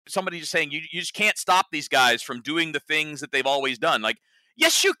somebody just saying you just can't stop these guys from doing the things that they've always done. Like,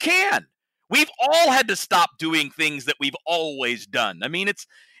 yes, you can. We've all had to stop doing things that we've always done. I mean, it's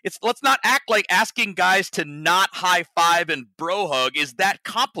let's not act like asking guys to not high five and bro hug is that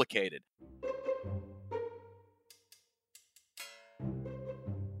complicated.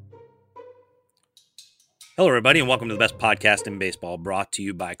 Hello, everybody, and welcome to the best podcast in baseball, brought to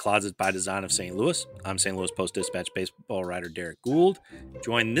you by Closets by Design of St. Louis. I'm St. Louis Post-Dispatch baseball writer Derek Gould,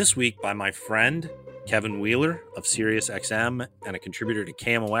 joined this week by my friend Kevin Wheeler of SiriusXM and a contributor to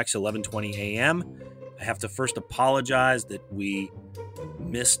KMOX 1120 AM. I have to first apologize that we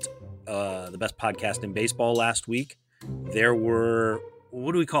missed the best podcast in baseball last week. There were,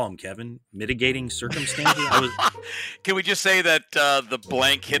 what do we call them, Kevin? Mitigating circumstances? Can we just say that the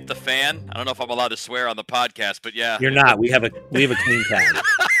blank hit the fan? I don't know if I'm allowed to swear on the podcast, but yeah. You're not. We have a clean tag.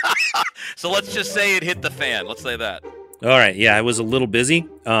 So let's just say it hit the fan. Let's say that. All right. Yeah, I was a little busy.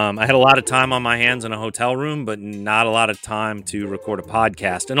 I had a lot of time on my hands in a hotel room, but not a lot of time to record a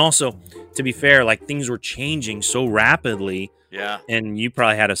podcast. And also, to be fair, like things were changing so rapidly. Yeah. And you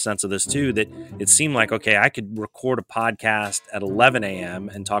probably had a sense of this too, that it seemed like, okay, I could record a podcast at 11 a.m.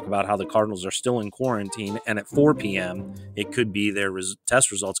 and talk about how the Cardinals are still in quarantine. And at 4 p.m., it could be their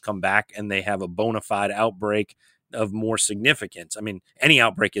test results come back and they have a bona fide outbreak of more significance. I mean, any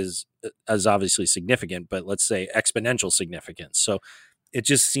outbreak is obviously significant, but let's say exponential significance. So it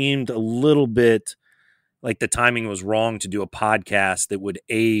just seemed a little bit like the timing was wrong to do a podcast that would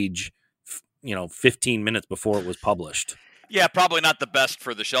age, 15 minutes before it was published. Yeah, probably not the best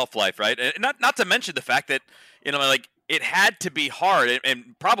for the shelf life, right? And not to mention the fact that, it had to be hard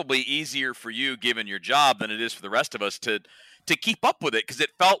and probably easier for you given your job than it is for the rest of us to keep up with it, because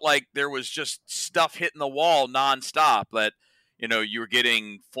it felt like there was just stuff hitting the wall nonstop. That, you were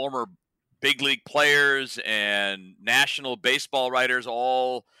getting former big league players and national baseball writers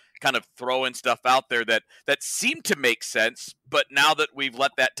all kind of throwing stuff out there that seemed to make sense. But now that we've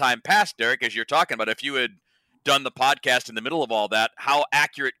let that time pass, Derek, as you're talking about, if you had done the podcast in the middle of all that, how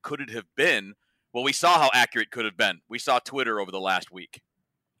accurate could it have been? Well, we saw how accurate it could have been. We saw Twitter over the last week.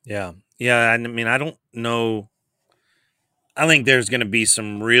 Yeah. I mean, I don't know. I think there's going to be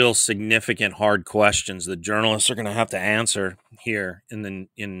some real significant hard questions that journalists are going to have to answer here in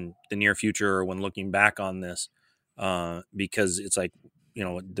the near future or when looking back on this, because it's like,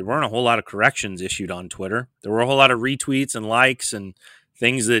 there weren't a whole lot of corrections issued on Twitter. There were a whole lot of retweets and likes and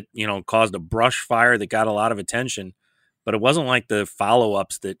things that, caused a brush fire that got a lot of attention, but it wasn't like the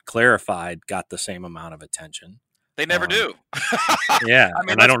follow-ups that clarified got the same amount of attention. They never do. Yeah.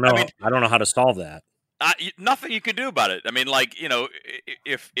 I don't know how to solve that. Nothing you can do about it. I mean,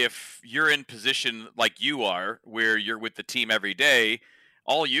 if you're in position like you are, where you're with the team every day,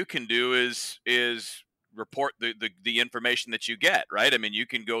 all you can do is report the information that you get, right? I mean, you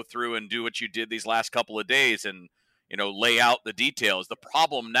can go through and do what you did these last couple of days and, lay out the details. The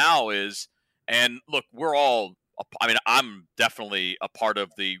problem now is, and look, I'm definitely a part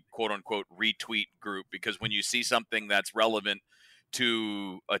of the quote unquote retweet group, because when you see something that's relevant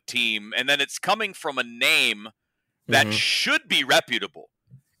to a team and then it's coming from a name that should be reputable,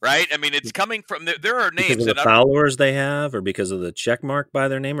 right? I mean, it's coming from, there are names because of the followers they have, or because of the check mark by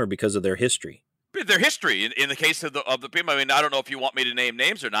their name, or because of their history. Their history. In the case of the people, I mean, I don't know if you want me to name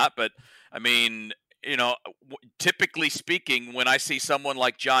names or not, but I mean, typically speaking, when I see someone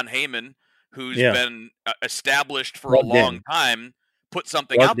like John Heyman, who's been established for a long time, put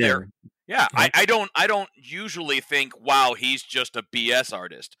something out there. Yeah, I don't usually think, wow, he's just a BS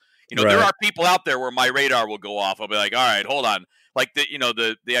artist. Right. There are people out there where my radar will go off. I'll be like, all right, hold on. Like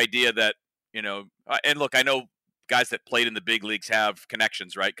the idea that, and look, I know guys that played in the big leagues have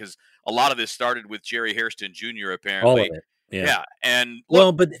connections, right? Because a lot of this started with Jerry Hairston Jr. apparently. All of it. Yeah. And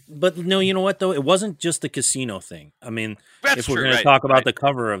look, but no, you know what though? It wasn't just the casino thing. I mean, if we're going to talk about the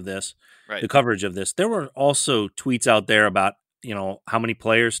cover of this, the coverage of this, there were also tweets out there about, how many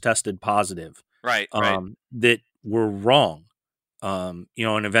players tested positive, that were wrong. And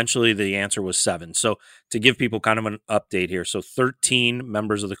eventually the answer was 7. So to give people kind of an update here. So 13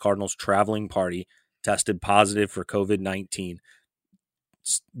 members of the Cardinals traveling party tested positive for COVID-19.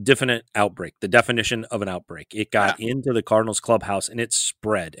 Definite outbreak, the definition of an outbreak. It got into the Cardinals clubhouse and it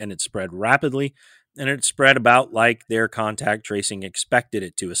spread rapidly, and it spread about like their contact tracing expected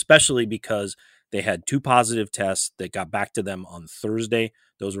it to, especially because they had 2 positive tests that got back to them on Thursday.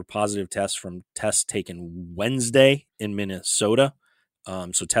 Those were positive tests from tests taken Wednesday in Minnesota.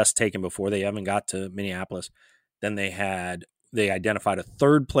 So tests taken before they even got to Minneapolis. Then they identified a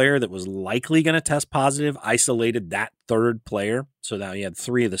 3rd player that was likely going to test positive, isolated that 3rd player. So now you had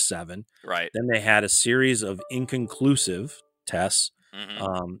 3 of the 7. Right. Then they had a series of inconclusive tests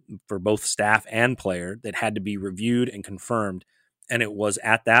for both staff and player that had to be reviewed and confirmed. And it was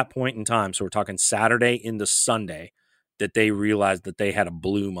at that point in time, so we're talking Saturday into Sunday, that they realized that they had a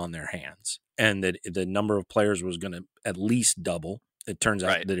bloom on their hands and that the number of players was going to at least double. It turns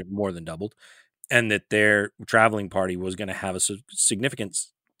out that it more than doubled, and that their traveling party was going to have a significant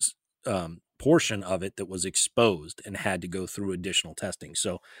portion of it that was exposed and had to go through additional testing.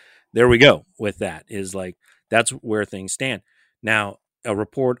 So there we go with that, is like, that's where things stand. Now, a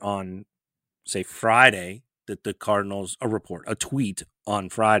report on, say, Friday that the Cardinals, a tweet on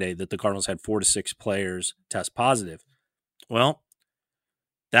Friday that the Cardinals had 4 to 6 players test positive. Well,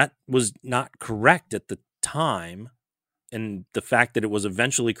 that was not correct at the time. And the fact that it was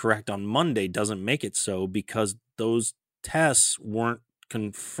eventually correct on Monday doesn't make it so, because those tests weren't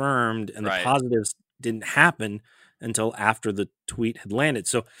confirmed and the positives didn't happen until after the tweet had landed.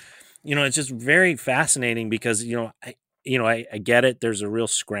 So, it's just very fascinating because, I get it. There's a real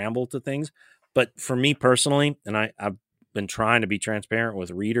scramble to things. But for me personally, and I've been trying to be transparent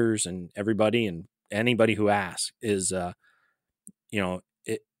with readers and everybody and anybody who asks, is,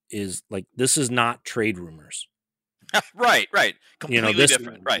 it is like, this is not trade rumors. Right. Completely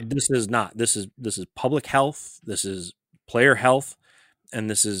different. Right. This is not. This is public health. This is player health, and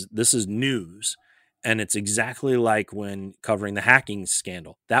this is news. And it's exactly like when covering the hacking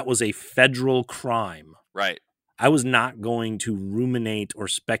scandal. That was a federal crime. Right. I was not going to ruminate or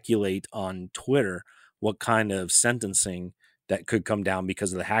speculate on Twitter what kind of sentencing that could come down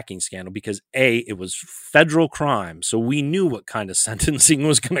because of the hacking scandal, because it was federal crime. So we knew what kind of sentencing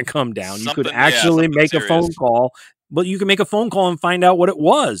was going to come down. You could actually make a phone call, but you can make a phone call and find out what it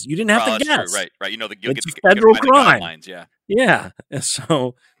was. You didn't have to guess. True. Right. It's federal crime. Yeah.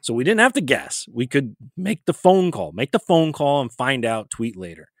 So we didn't have to guess. We could make the phone call and find out, tweet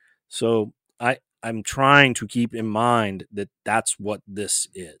later. So I'm trying to keep in mind that that's what this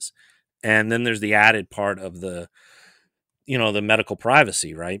is. And then there's the added part of the medical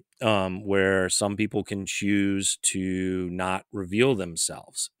privacy, right? Where some people can choose to not reveal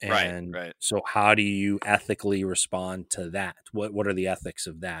themselves. And right. So how do you ethically respond to that? What are the ethics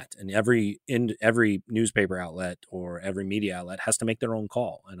of that? And every newspaper outlet or every media outlet has to make their own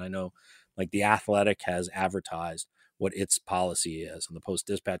call. And I know, like, The Athletic has advertised what its policy is, and the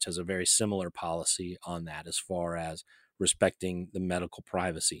Post-Dispatch has a very similar policy on that as far as respecting the medical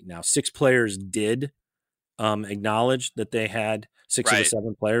privacy. Now, 6 players did acknowledge that they had 6 of the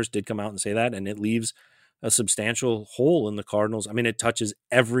 7 players did come out and say that, and it leaves a substantial hole in the Cardinals. I mean, it touches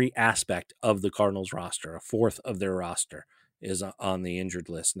every aspect of the Cardinals roster. 1/4 of their roster is on the injured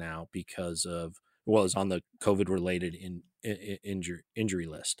list now because of, is on the COVID-related injury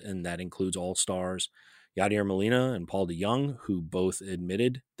list, and that includes all-stars Yadier Molina and Paul DeJong, who both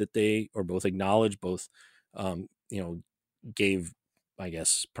admitted that both acknowledged, both gave, I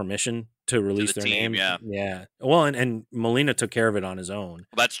guess, permission to release their team, name. Yeah. Well, and Molina took care of it on his own.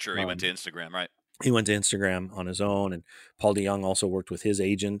 Well, that's true. He went to Instagram, right? He went to Instagram on his own, and Paul DeJong also worked with his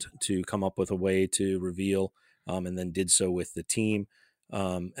agent to come up with a way to reveal, and then did so with the team.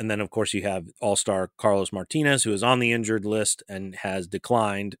 And then, of course, you have all-star Carlos Martinez, who is on the injured list and has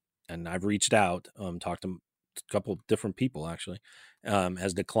declined. And I've reached out, talked to a couple of different people, actually,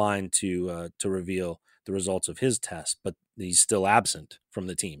 has declined to reveal the results of his test, but he's still absent from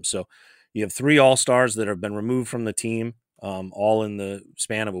the team. So you have 3 all-stars that have been removed from the team, all in the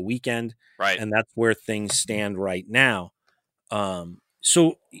span of a weekend. Right. And that's where things stand right now.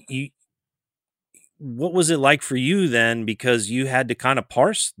 So what was it like for you then? Because you had to kind of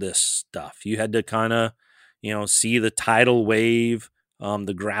parse this stuff. You had to kind of, see the tidal wave,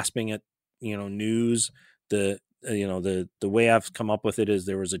 the grasping at, news. The way I've come up with it is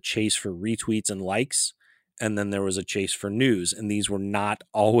there was a chase for retweets and likes, and then there was a chase for news, and these were not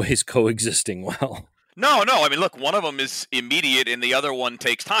always coexisting well. No. I mean, look, one of them is immediate and the other one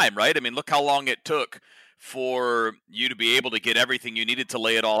takes time, right? I mean, look how long it took for you to be able to get everything you needed to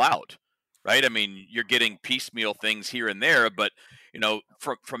lay it all out, right? I mean, you're getting piecemeal things here and there, but,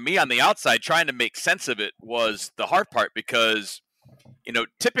 from me on the outside, trying to make sense of it was the hard part because,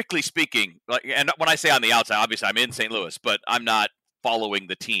 typically speaking, and when I say on the outside, obviously I'm in St. Louis, but I'm not following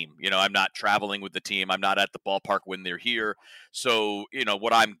the team. I'm not traveling with the team. I'm not at the ballpark when they're here. So,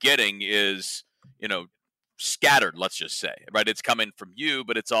 what I'm getting is, scattered, let's just say, right? It's coming from you,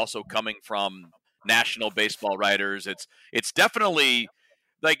 but it's also coming from national baseball writers. It's definitely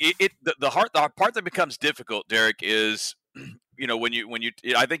like the part that becomes difficult, Derek, is, when you,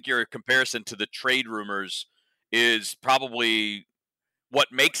 I think your comparison to the trade rumors is probably what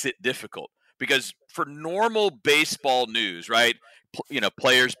makes it difficult, because for normal baseball news, right?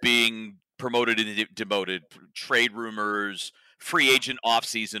 Players being promoted and demoted, trade rumors, free agent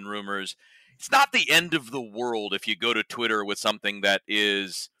offseason rumors. It's not the end of the world if you go to Twitter with something that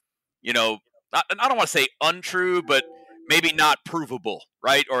is, I don't want to say untrue, but maybe not provable,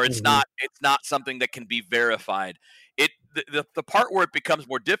 right? Or it's not something that can be verified. The part where it becomes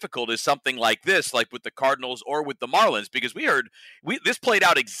more difficult is something like this, like with the Cardinals or with the Marlins, because this played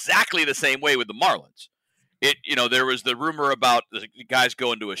out exactly the same way with the Marlins. There was the rumor about the guys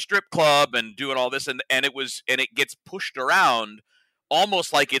going to a strip club and doing all this, and it gets pushed around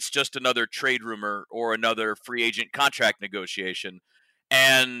almost like it's just another trade rumor or another free agent contract negotiation.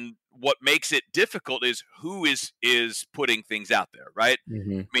 And what makes it difficult is who is putting things out there, right?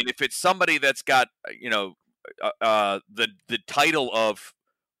 Mm-hmm. I mean, if it's somebody that's got the title of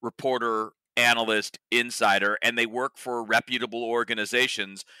reporter, analyst, insider, and they work for reputable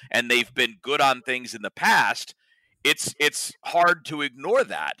organizations and they've been good on things in the past, it's hard to ignore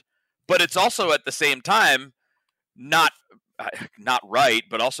that. But it's also at the same time not right,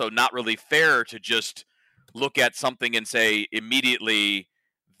 but also not really fair to just look at something and say immediately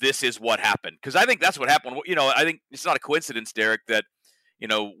this is what happened, because I think that's what happened. I think it's not a coincidence, Derek, that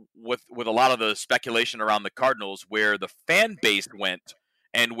with a lot of the speculation around the Cardinals, where the fan base went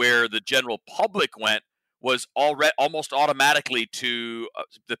and where the general public went was almost automatically to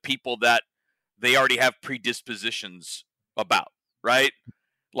the people that they already have predispositions about, right?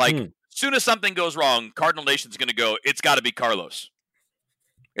 Like, soon as something goes wrong, Cardinal Nation's going to go, it's got to be Carlos.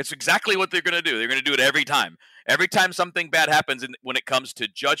 It's exactly what they're going to do. They're going to do it every time. Every time something bad happens, when it comes to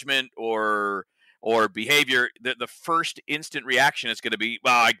judgment or behavior, the first instant reaction is going to be,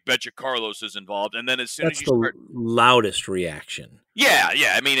 well, I bet you Carlos is involved. And then as soon as you start, loudest reaction. Yeah.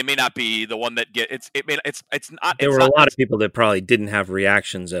 I mean, it may not be the one that it's not. There were a lot of people that probably didn't have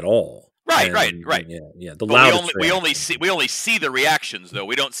reactions at all. Right. Yeah. The loudest. We only see the reactions, though.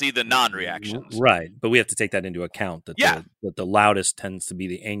 We don't see the non-reactions. Right, but we have to take that into account. That the loudest tends to be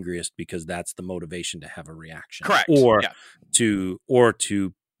the angriest, because that's the motivation to have a reaction. Correct. Or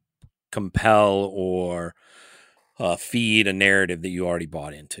to compel or feed a narrative that you already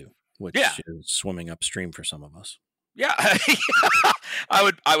bought into, which is swimming upstream for some of us. Yeah,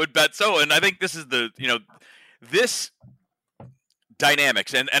 I would bet so. And I think this is this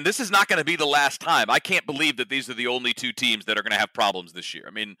dynamics, and this is not going to be the last time. I can't believe that these are the only two teams that are going to have problems this year.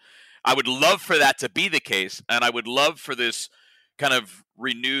 I mean, I would love for that to be the case, and I would love for this kind of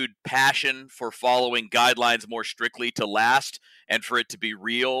renewed passion for following guidelines more strictly to last, and for it to be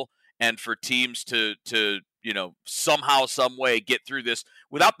real, and for teams to somehow, some way get through this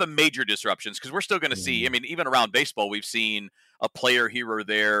without the major disruptions, because we're still going to see, I mean, even around baseball, we've seen a player here or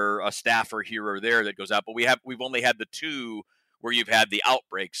there, a staffer here or there that goes out, but we've only had the two where you've had the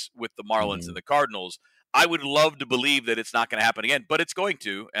outbreaks with the Marlins and the Cardinals. I would love to believe that it's not going to happen again, but it's going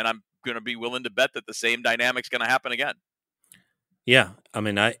to, and I'm going to be willing to bet that the same dynamic's going to happen again. Yeah, I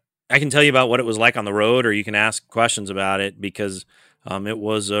mean, I can tell you about what it was like on the road, or you can ask questions about it, because it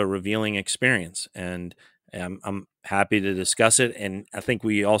was a revealing experience, and I'm happy to discuss it. And I think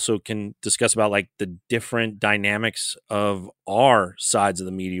we also can discuss about like the different dynamics of our sides of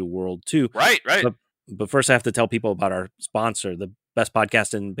the media world too. Right. But first, I have to tell people about our sponsor. The best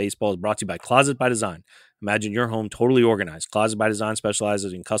podcast in baseball is brought to you by Closet by Design. Imagine your home totally organized. Closet by Design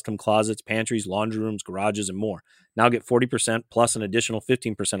specializes in custom closets, pantries, laundry rooms, garages, and more. Now get 40% plus an additional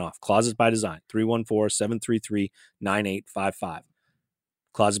 15% off. Closet by Design, 314-733-9855.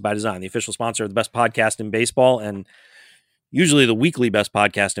 Closet by Design, the official sponsor of the best podcast in baseball, and usually the weekly best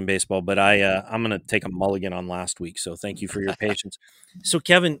podcast in baseball, but I'm going to take a mulligan on last week, so thank you for your patience. So,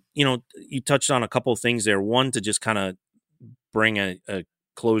 Kevin, you touched on a couple of things there. One, to just kind of bring a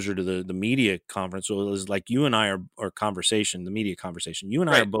closure to the media conference. So it was like you and I the media conversation. You and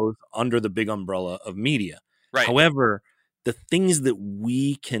I are both under the big umbrella of media. Right. However, the things that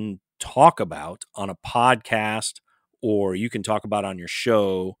we can talk about on a podcast or you can talk about on your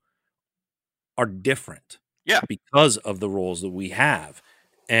show are different. Yeah. Because of the roles that we have.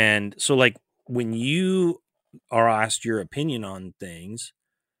 And so, like, when you are asked your opinion on things,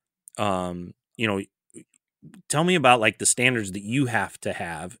 tell me about like the standards that you have to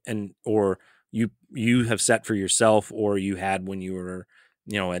have, and or you have set for yourself, or you had when you were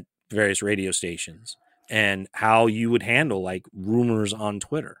at various radio stations, and how you would handle like rumors on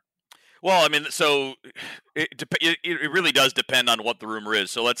Twitter. Well, I mean, so it really does depend on what the rumor is.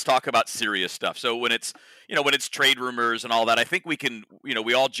 So let's talk about serious stuff. So when it's trade rumors and all that, I think we can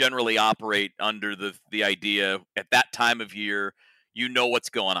we all generally operate under the idea at that time of year, what's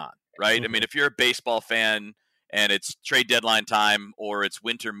going on, right? Mm-hmm. I mean, if you're a baseball fan and it's trade deadline time or it's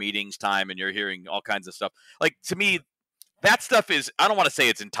winter meetings time and you're hearing all kinds of stuff, like, to me, that stuff is, I don't want to say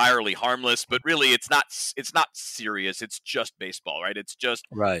it's entirely harmless, but really it's not serious. It's just baseball, right? It's just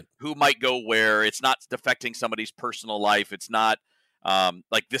who might go where. It's not affecting somebody's personal life. It's not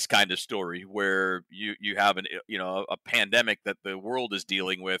like this kind of story where you have a pandemic that the world is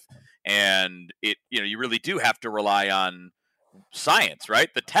dealing with, and you really do have to rely on science,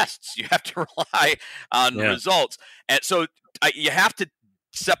 right? The tests, you have to rely on results. And so you have to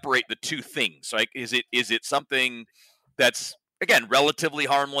separate the two things. Like, is it something that's, again, relatively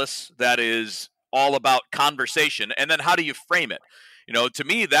harmless, that is all about conversation, and then how do you frame it? To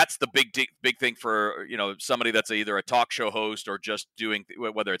me, that's the big thing for somebody that's either a talk show host or just doing,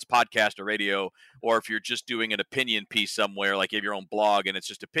 whether it's podcast or radio, or if you're just doing an opinion piece somewhere, like you have your own blog and it's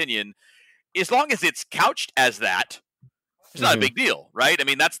just opinion. As long as it's couched as that, it's not a big deal, right? I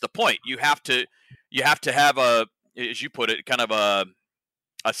mean, that's the point. You have to have a, as you put it, kind of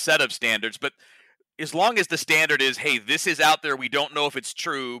a set of standards, but as long as the standard is, hey, this is out there, we don't know if it's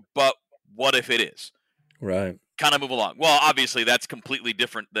true, but what if it is? Right. Kind of move along. Well, obviously that's completely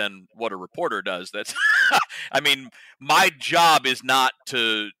different than what a reporter does. That's, I mean, my job is not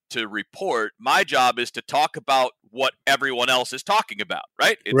to report. My job is to talk about what everyone else is talking about,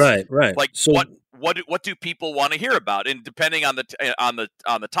 right? Right. Like, so what do people want to hear about? And depending on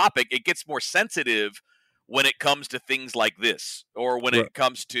the topic, it gets more sensitive when it comes to things like this, or when it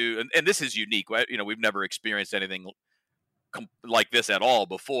comes to, and this is unique. We've never experienced anything like this at all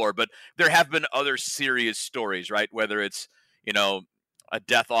before, but there have been other serious stories, right? Whether it's, a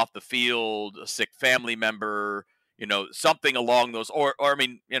death off the field, a sick family member, something along those, or I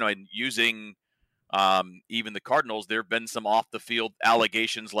mean, and using even the Cardinals, there have been some off the field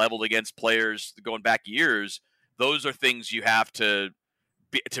allegations leveled against players going back years. Those are things you have to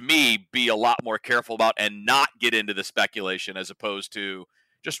be a lot more careful about and not get into the speculation, as opposed to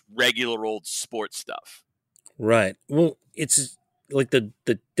just regular old sports stuff. Right. Well, it's like the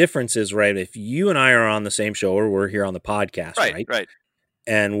difference is, right, if you and I are on the same show, or we're here on the podcast, right?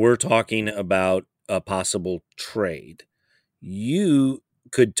 And we're talking about a possible trade, you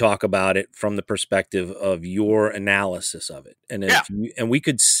could talk about it from the perspective of your analysis of it. And and we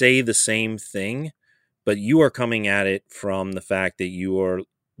could say the same thing, but you are coming at it from the fact that you are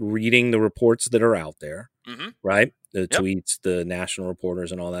reading the reports that are out there, right? The tweets, the national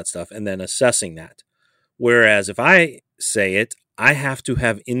reporters and all that stuff, and then assessing that. Whereas if I say it, I have to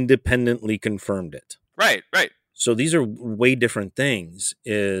have independently confirmed it. Right. So these are way different things.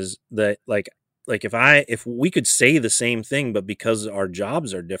 Is that like if we could say the same thing, but because our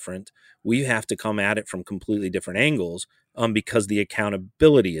jobs are different, we have to come at it from completely different angles, because the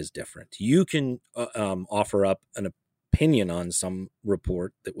accountability is different. You can offer up an opinion on some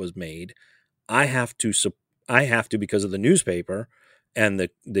report that was made. I have to, because of the newspaper and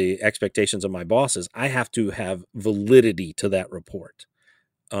the expectations of my bosses, I have to have validity to that report.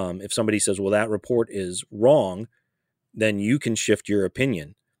 If somebody says, well, that report is wrong, then you can shift your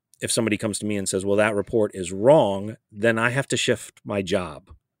opinion. If somebody comes to me and says, well, that report is wrong, then I have to shift my job.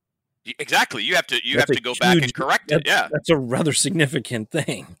 Exactly. You have to go back and correct it. Yeah. That's a rather significant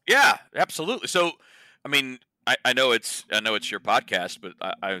thing. Yeah, absolutely. So, I mean, I know it's your podcast, but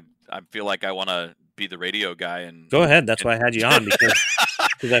I feel like I want to be the radio guy and go ahead. That's why I had you on,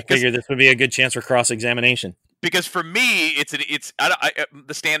 because I figured this would be a good chance for cross-examination. Because for me,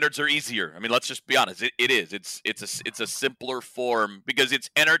 the standards are easier. I mean, let's just be honest. It is. It's a simpler form, because it's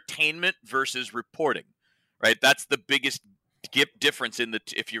entertainment versus reporting, right? That's the biggest difference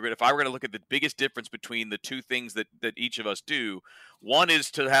if I were going to look at the biggest difference between the two things that each of us do. One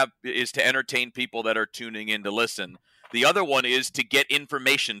is to entertain people that are tuning in to listen. The other one is to get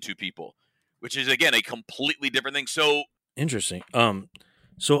information to people, which is, again, a completely different thing. So interesting.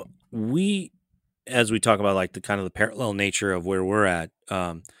 So as we talk about like the kind of the parallel nature of where we're at,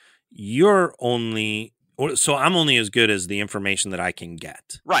 I'm only as good as the information that I can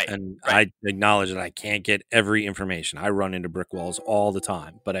get. Right. And I acknowledge that I can't get every information. I run into brick walls all the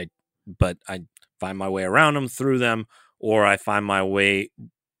time, but I find my way around them, through them, or I find my way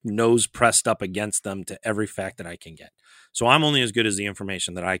nose pressed up against them to every fact that I can get. So I'm only as good as the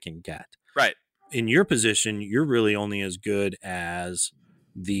information that I can get. Right. In your position, you're really only as good as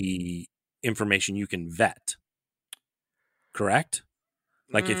the information you can vet. Correct?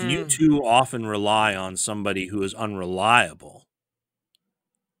 Like if you too often rely on somebody who is unreliable,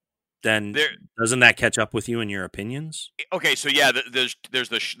 then doesn't that catch up with you in your opinions? Okay, so yeah,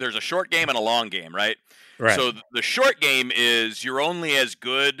 there's a short game and a long game, right? Right. So the short game is you're only as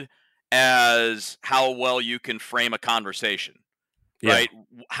good as how well you can frame a conversation, right?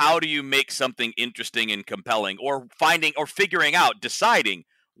 How do you make something interesting and compelling, or figuring out, deciding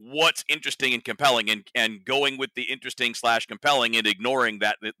what's interesting and compelling, and going with the interesting / compelling and ignoring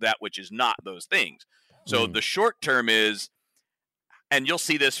that which is not those things. So the short term is, and you'll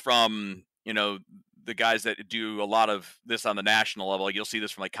see this from, the guys that do a lot of this on the national level. Like, you'll see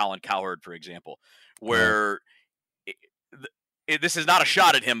this from like Colin Cowherd, for example, where this is not a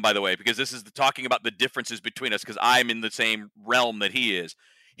shot at him, by the way, because this is talking about the differences between us, because I'm in the same realm that he is.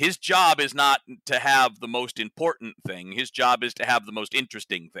 His job is not to have the most important thing. His job is to have the most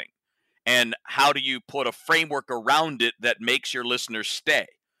interesting thing. And how do you put a framework around it that makes your listeners stay?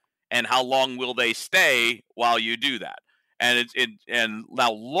 And how long will they stay while you do that? And and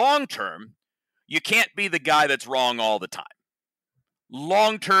now long term, you can't be the guy that's wrong all the time.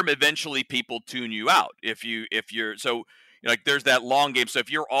 Long term, eventually people tune you out. If you're so, like, there's that long game. So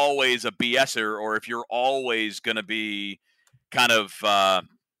if you're always a BSer, or if you're always going to be kind of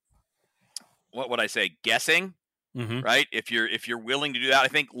what would I say, guessing, right? If you're willing to do that, I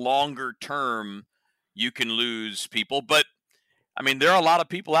think longer term you can lose people. But I mean, there are a lot of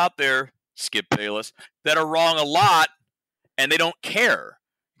people out there, Skip Bayless, that are wrong a lot, and they don't care,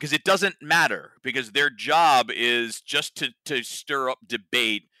 because it doesn't matter, because their job is just to stir up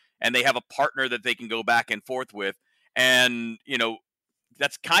debate, and they have a partner that they can go back and forth with. And,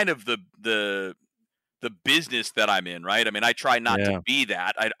 that's kind of the business that I'm in, right? I mean, I try not to be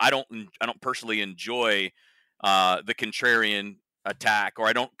that. I don't personally enjoy the contrarian attack, or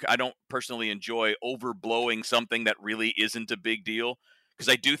I don't personally enjoy overblowing something that really isn't a big deal,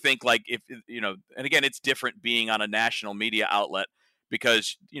 because I do think, like, if and again, it's different being on a national media outlet,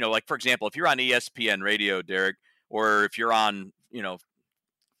 because like, for example, if you're on ESPN radio, Derek, or if you're on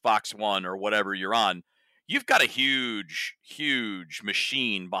Fox 1 or whatever you're on, you've got a huge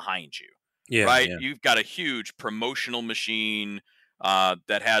machine behind you, right? Yeah. You've got a huge promotional machine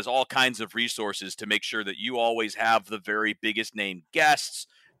that has all kinds of resources to make sure that you always have the very biggest name guests,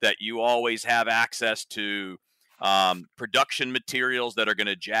 that you always have access to production materials that are going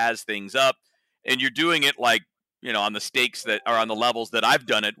to jazz things up. And you're doing it, like, on the stakes that are on the levels that I've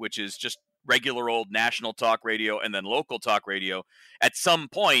done it, which is just regular old national talk radio and then local talk radio. At some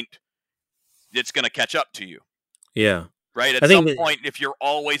point, it's going to catch up to you. Yeah. Right? At some point, if you're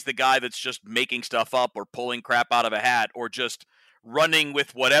always the guy that's just making stuff up, or pulling crap out of a hat, or just running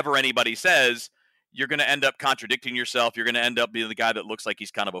with whatever anybody says, you're going to end up contradicting yourself. You're going to end up being the guy that looks like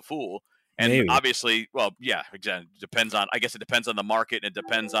he's kind of a fool. And obviously, well, yeah, exactly. I guess it depends on the market, and it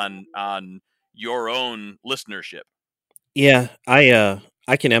depends on your own listenership. Yeah, I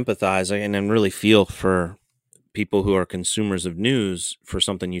can empathize and really feel for people who are consumers of news. For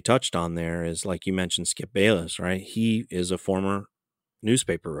something you touched on there is, like you mentioned, Skip Bayless, right? He is a former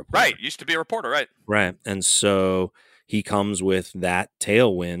newspaper reporter. Right. Used to be a reporter, right? Right. And so he comes with that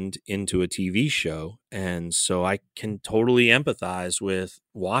tailwind into a TV show. And so I can totally empathize with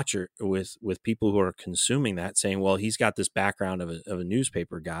with people who are consuming that, saying, well, he's got this background of a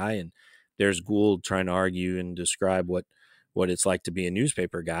newspaper guy, and there's Gould trying to argue and describe what it's like to be a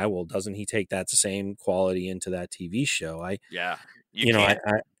newspaper guy. Well, doesn't he take that same quality into that TV show?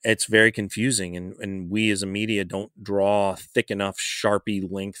 It's very confusing, and we as a media don't draw thick enough Sharpie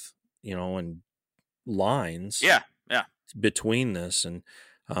length, and lines. Between this, and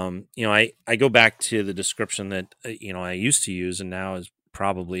I go back to the description that I used to use, and now is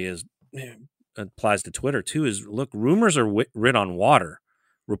probably applies to Twitter too. Is, look, rumors are writ on water.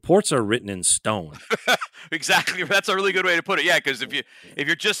 Reports are written in stone. Exactly. That's a really good way to put it. Yeah, because if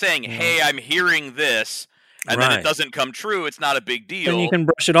you're just saying, "Hey, I'm hearing this," and then it doesn't come true, it's not a big deal. Then you can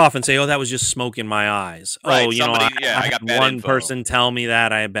brush it off and say, "Oh, that was just smoke in my eyes." Right. I got bad one info. person tell me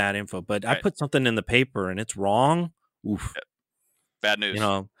that I have bad info, but I put something in the paper and it's wrong. Oof. Bad news.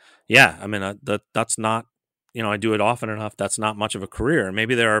 Yeah. I mean, that's not. I do it often enough. That's not much of a career. And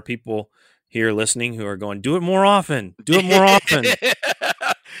maybe there are people here listening who are going, "Do it more often. Do it more often."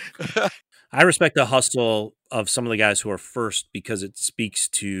 I respect the hustle of some of the guys who are first, because it speaks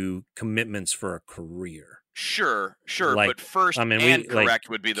to commitments for a career. Sure. But first and correct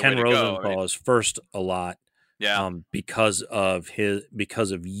would be the way to go. Ken Rosenthal is first a lot. Yeah. Because of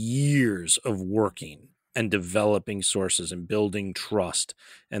years of working and developing sources and building trust.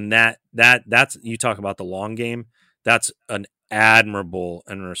 And that's, you talk about the long game. That's an admirable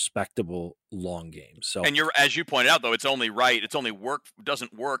and respectable long game. So, and as you pointed out, though, it's only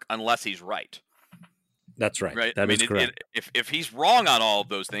doesn't work unless he's right. That's right. Right. That is correct. If he's wrong on all of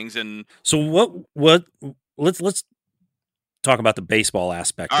those things, and so let's talk about the baseball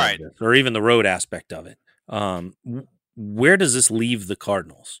aspect of this, or even the road aspect of it. Where does this leave the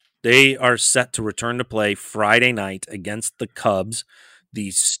Cardinals? They are set to return to play Friday night against the Cubs, the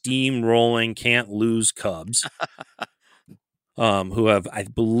steamrolling, can't lose Cubs. who have, I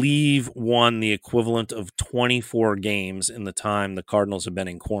believe, won the equivalent of 24 games in the time the Cardinals have been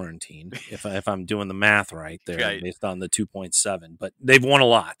in quarantine, if I'm doing the math right there, right. based on the 2.7. But they've won a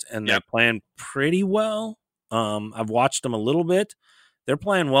lot, and they're playing pretty well. I've watched them a little bit. They're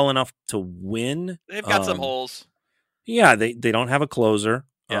playing well enough to win. They've got some holes. Yeah, they don't have a closer.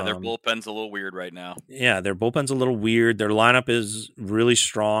 Yeah, their bullpen's a little weird right now. Yeah, their bullpen's a little weird. Their lineup is really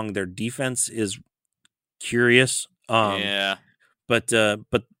strong. Their defense is curious. But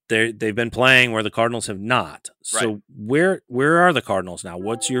they've been playing where the Cardinals have not. So where are the Cardinals now?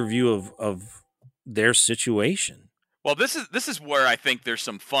 What's your view of their situation? Well, this is where I think there's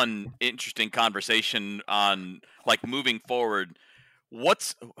some fun, interesting conversation on like moving forward.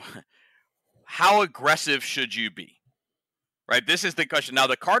 How aggressive should you be? Right? This is the question. Now,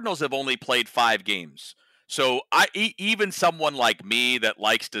 the Cardinals have only played 5 games. So even someone like me that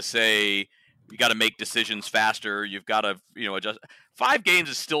likes to say you got to make decisions faster, you've got to, adjust. 5 games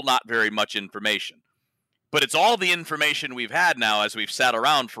is still not very much information. But it's all the information we've had now as we've sat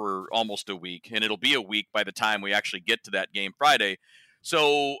around for almost a week, and it'll be a week by the time we actually get to that game Friday.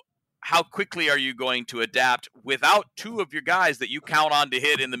 So how quickly are you going to adapt without 2 of your guys that you count on to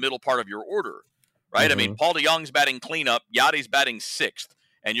hit in the middle part of your order? Right? Mm-hmm. I mean, Paul DeJong's batting cleanup, Yadi's batting 6th,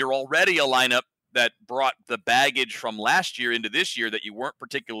 and you're already a lineup that brought the baggage from last year into this year that you weren't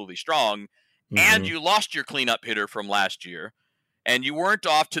particularly strong, and you lost your cleanup hitter from last year, and you weren't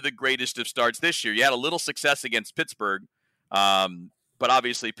off to the greatest of starts this year. You had a little success against Pittsburgh, but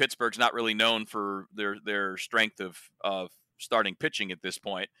obviously Pittsburgh's not really known for their strength of starting pitching at this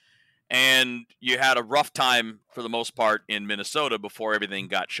point. And you had a rough time for the most part in Minnesota before everything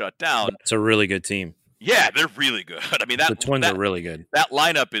got shut down. It's a really good team. Yeah, they're really good. I mean, the Twins are really good. That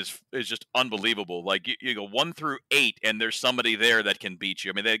lineup is just unbelievable. Like you go 1 through 8, and there's somebody there that can beat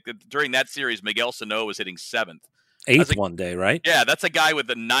you. I mean, during that series, Miguel Sano was hitting 7th. 8th one day, right? Yeah, that's a guy with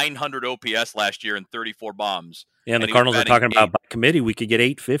a 900 OPS last year and 34 bombs. Yeah, and the Cardinals are talking about by committee, we could get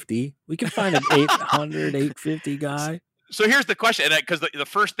 850. We can find an 800, 850 guy. So here's the question, because the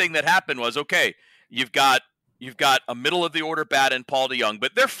first thing that happened was, okay, you've got a middle of the order bat in Paul DeJong,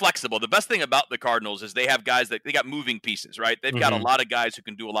 but they're flexible. The best thing about the Cardinals is they have guys that they got moving pieces, right? They've got a lot of guys who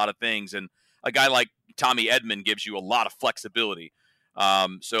can do a lot of things, and a guy like Tommy Edman gives you a lot of flexibility.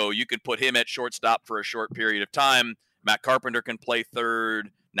 So you can put him at shortstop for a short period of time. Matt Carpenter can play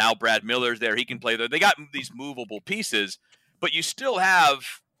third. Now Brad Miller's there. He can play third. They got these movable pieces, but you still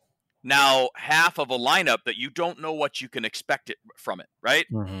have now half of a lineup that you don't know what you can expect from it, right?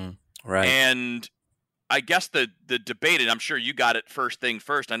 Mm-hmm. Right. And I guess the debate, and I'm sure you got it first thing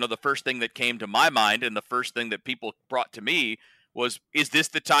first. I know the first thing that came to my mind and the first thing that people brought to me was, is this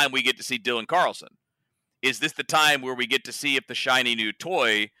the time we get to see Dylan Carlson? Is this the time where we get to see if the shiny new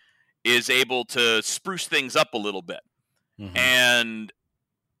toy is able to spruce things up a little bit? Mm-hmm. And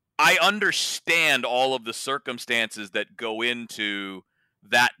I understand all of the circumstances that go into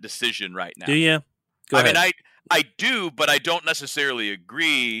that decision right now. Do you? Go ahead. I mean, I do, but I don't necessarily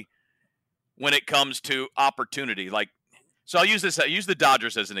agree when it comes to opportunity. Like, so I'll use the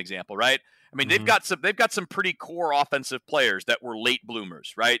Dodgers as an example, right? I mean, they've got some pretty core offensive players that were late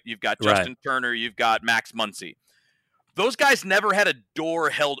bloomers, right? You've got Justin Turner, you've got Max Muncy. Those guys never had a door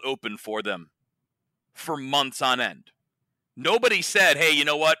held open for them for months on end. Nobody said, hey, you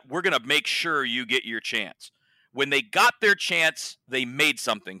know what? We're going to make sure you get your chance. When they got their chance, they made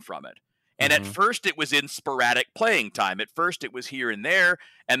something from it. And at first, it was in sporadic playing time. At first, it was here and there.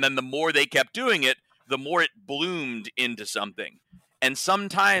 And then the more they kept doing it, the more it bloomed into something. And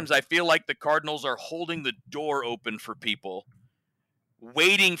sometimes I feel like the Cardinals are holding the door open for people,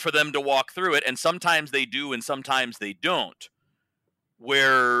 waiting for them to walk through it. And sometimes they do, and sometimes they don't.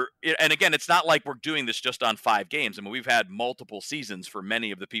 And again, it's not like we're doing this just on 5 games. I mean, we've had multiple seasons for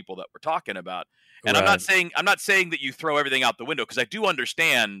many of the people that we're talking about. And I'm not saying that you throw everything out the window, because I do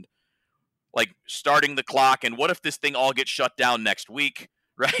understand, like, starting the clock, and what if this thing all gets shut down next week,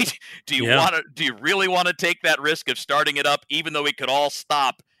 right? Do you really want to take that risk of starting it up, even though it could all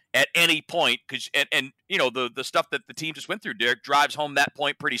stop at any point? Because and you know, the stuff that the team just went through, Derek, drives home that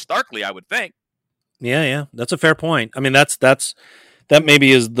point pretty starkly, I would think. Yeah, that's a fair point. I mean, that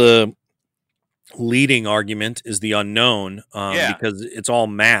maybe is the leading argument, is the unknown, because it's all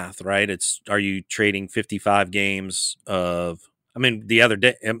math, right? Are you trading 55 games of? I mean, the other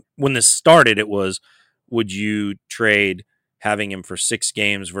day when this started, it was, would you trade having him for 6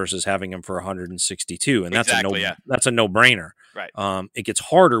 games versus having him for 162? And that's a no-brainer. Right. It gets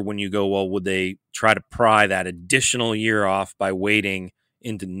harder when you go, well, would they try to pry that additional year off by waiting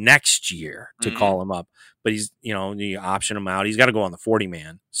into next year to call him up? But you option him out. He's got to go on the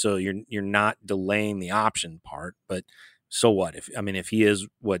 40-man. So you're not delaying the option part, but so what? If he is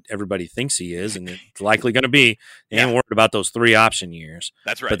what everybody thinks he is, and it's likely going to be, they ain't worried about those 3 option years.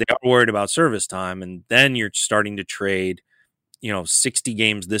 That's right. But they are worried about service time, and then you're starting to trade, 60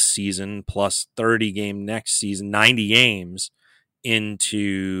 games this season plus 30 game next season, 90 games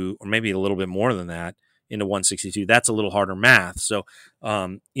into, or maybe a little bit more than that, into 162. That's a little harder math. So,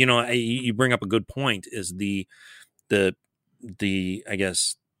 you bring up a good point. Is the I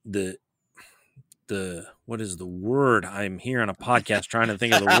guess the what is the word? I'm here on a podcast trying to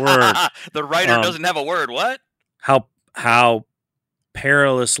think of the word. The writer doesn't have a word. What? How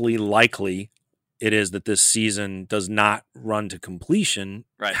perilously likely it is that this season does not run to completion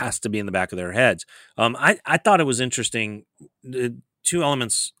has to be in the back of their heads. I thought it was interesting. The 2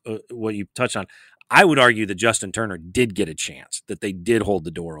 elements, what you touched on. I would argue that Justin Turner did get a chance, that they did hold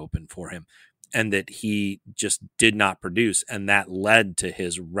the door open for him, and that he just did not produce, and that led to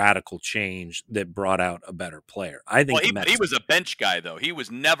his radical change that brought out a better player. I think he was a bench guy, though. He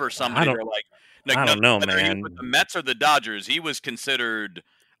was never somebody where I don't know, man. With the Mets or the Dodgers, he was considered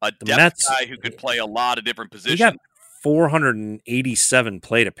a depth guy who could play a lot of different positions. He got 487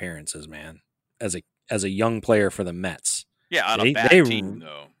 plate appearances, man, as a young player for the Mets. Yeah, on a bad team,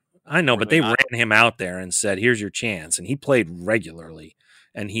 though. I know, but they ran him out there and said, "Here's your chance," and he played regularly,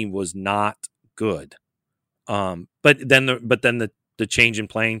 and he was not good. But then the change in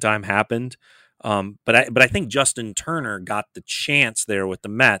playing time happened. But I think Justin Turner got the chance there with the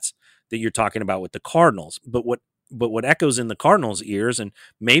Mets that you're talking about with the Cardinals. But what echoes in the Cardinals' ears, and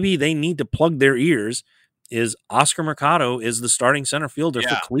maybe they need to plug their ears, is Oscar Mercado is the starting center fielder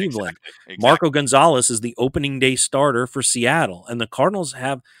for Cleveland. Exactly. Marco Gonzalez is the opening day starter for Seattle. And the Cardinals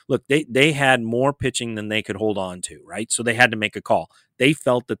they had more pitching than they could hold on to, right? So they had to make a call. They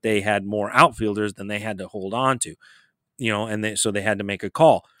felt that they had more outfielders than they had to hold on to, so they had to make a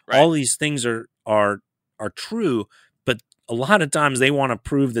call. Right. All these things are true, but a lot of times they want to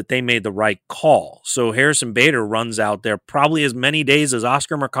prove that they made the right call. So Harrison Bader runs out there probably as many days as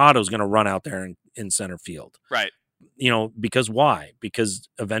Oscar Mercado is going to run out there in center field. Right. Because why? Because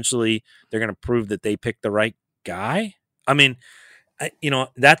eventually they're going to prove that they picked the right guy. That's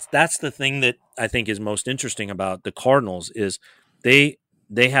the thing that I think is most interesting about the Cardinals is they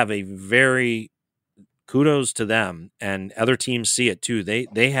have a very, kudos to them, and other teams see it too.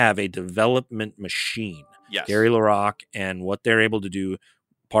 They have a development machine. Yes. Gary LaRocque and what they're able to do,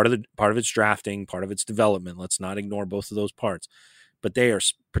 part of it's drafting, part of it's development. Let's not ignore both of those parts. But they are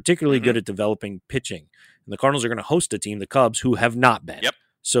particularly good at developing pitching. And the Cardinals are going to host a team, the Cubs, who have not been. Yep.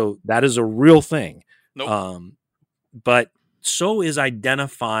 So that is a real thing. Nope. But so is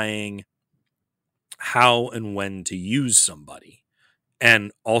identifying how and when to use somebody,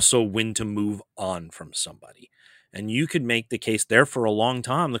 and also when to move on from somebody. And you could make the case there for a long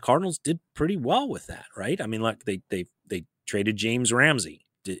time. The Cardinals did pretty well with that, right? They traded James Ramsey.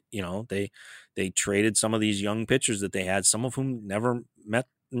 They traded some of these young pitchers that they had, some of whom never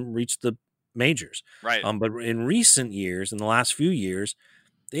reached the majors. Right. But in recent years, in the last few years,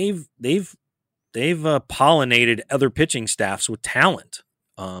 they've pollinated other pitching staffs with talent.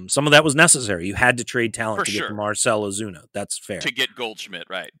 Some of that was necessary. You had to trade talent to get to Marcell Ozuna. That's fair. To get Goldschmidt,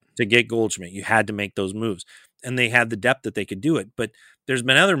 right. To get Goldschmidt, you had to make those moves. And they had the depth that they could do it. But there's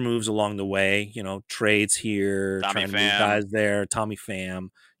been other moves along the way, trades here, trying to move guys there, Tommy Pham,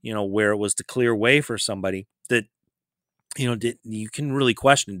 where it was to clear way for somebody that, you can really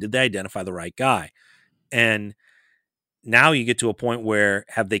question, did they identify the right guy? And now you get to a point where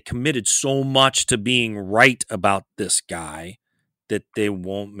have they committed so much to being right about this guy that they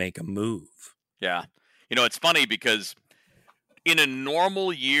won't make a move? Yeah. It's funny because in a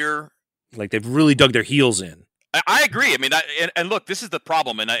normal year, like they've really dug their heels in. I agree. And look, this is the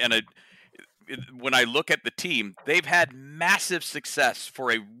problem. When I look at the team, they've had massive success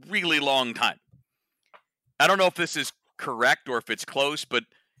for a really long time. I don't know if this is correct or if it's close, but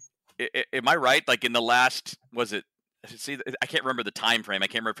am I right? Like in the last, I can't remember the time frame. I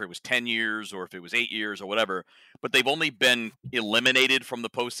can't remember if it was 10 years or if it was 8 years or whatever, but they've only been eliminated from the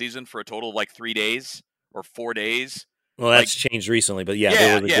postseason for a total of like 3 days or 4 days. Well, that's changed recently, but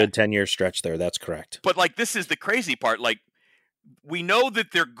there was a good 10-year stretch there. That's correct. But this is the crazy part. We know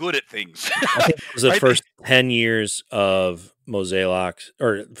that they're good at things. I think it was the first 10 years of Mozeliak,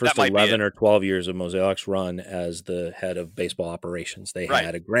 or first 11 or 12 years of Mozeliak's run as the head of baseball operations. They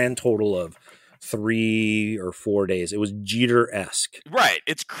had a grand total of 3 or 4 days. It was Jeter-esque. Right.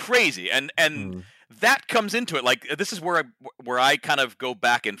 It's crazy. And that comes into it. This is where I kind of go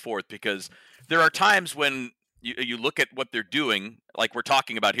back and forth, because there are times when you look at what they're doing, like we're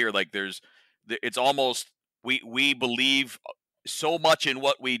talking about here, it's almost we believe so much in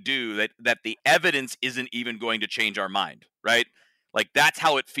what we do that the evidence isn't even going to change our mind, right? Like that's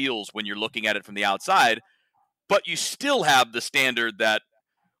how it feels when you're looking at it from the outside, but you still have the standard that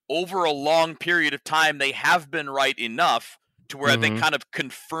over a long period of time, they have been right enough to where they kind of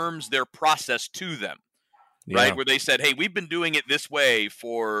confirms their process to them, right? Where they said, hey, we've been doing it this way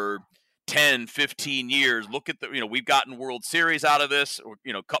for 10, 15 years. Look at we've gotten World Series out of this, or,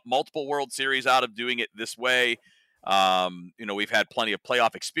 multiple World Series out of doing it this way. We've had plenty of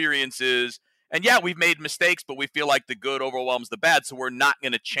playoff experiences. And yeah, we've made mistakes, but we feel like the good overwhelms the bad. So we're not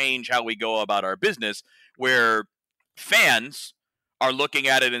going to change how we go about our business, where fans are looking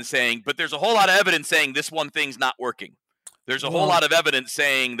at it and saying, but there's a whole lot of evidence saying this one thing's not working. There's a whole lot of evidence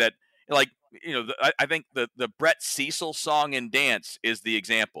saying that, like, I think the Brett Cecil song and dance is the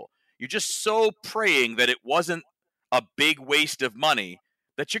example. You're just so praying that it wasn't a big waste of money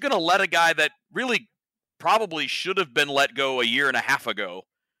that you're going to let a guy that really probably should have been let go a year and a half ago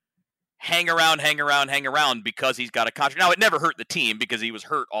hang around because he's got a contract. Now, it never hurt the team because he was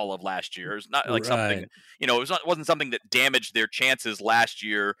hurt all of last year. It's not like something, it wasn't something that damaged their chances last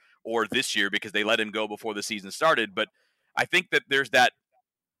year or this year because they let him go before the season started. But I think that there's that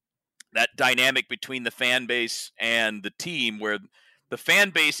dynamic between the fan base and the team where the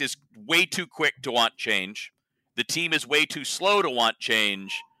fan base is way too quick to want change. The team is way too slow to want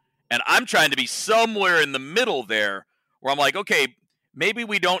change. And I'm trying to be somewhere in the middle there where I'm like, okay, maybe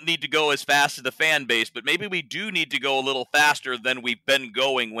we don't need to go as fast as the fan base, but maybe we do need to go a little faster than we've been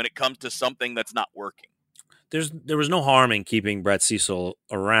going when it comes to something that's not working. There was no harm in keeping Brett Cecil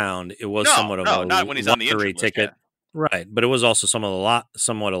around. It was somewhat of a not when he's on the injury ticket. List, right, but it was also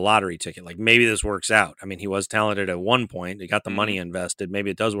somewhat a lottery ticket. Like, maybe this works out. I mean, he was talented at one point. He got the money invested.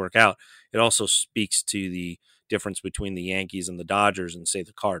 Maybe it does work out. It also speaks to the difference between the Yankees and the Dodgers and, say,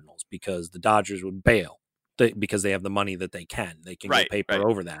 the Cardinals, because the Dodgers would bail because they have the money that they can. They can get paper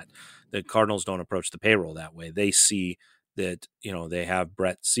over that. The Cardinals don't approach the payroll that way. They see that, they have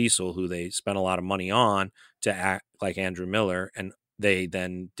Brett Cecil, who they spent a lot of money on to act like Andrew Miller, and they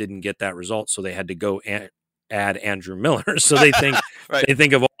then didn't get that result, so they had to go add Andrew Miller. So they think they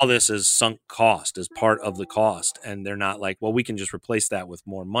think of all this as sunk cost, as part of the cost, and they're not like, well, we can just replace that with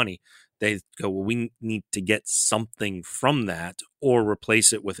more money. They go, well, we need to get something from that or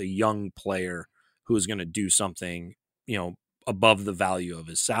replace it with a young player who is going to do something, above the value of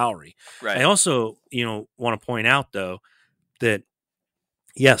his salary. Right. I also, want to point out, though, that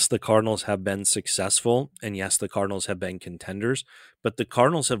yes, the Cardinals have been successful, and yes, the Cardinals have been contenders, but the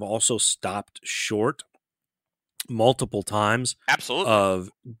Cardinals have also stopped short multiple times. Absolutely.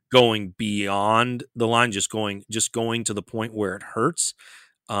 Of going beyond the line, just going to the point where it hurts,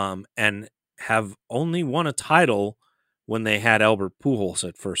 and have only won a title when they had Albert Pujols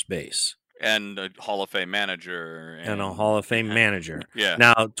at first base. And a Hall of Fame manager. And a Hall of Fame manager. Yeah.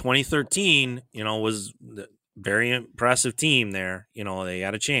 Now, 2013, was a very impressive team there. They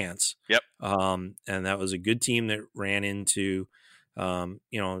had a chance. Yep. And that was a good team that ran into,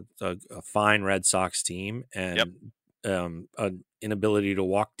 a fine Red Sox team and an inability to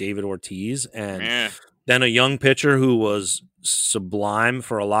walk David Ortiz. And then a young pitcher who was sublime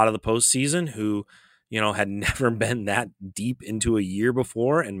for a lot of the postseason, who had never been that deep into a year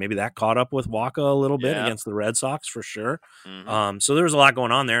before, and maybe that caught up with Waka a little bit against the Red Sox for sure. So there was a lot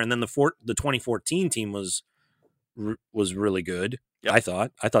going on there, and then the 2014 team was really good. Yep. I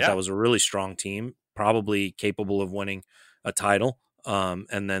thought that was a really strong team, probably capable of winning a title,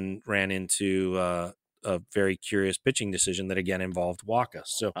 and then ran into a very curious pitching decision that again involved Waka.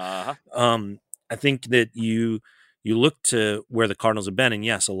 So I think that you look to where the Cardinals have been, and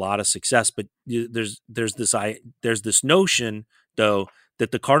yes, a lot of success, but there's this notion, though,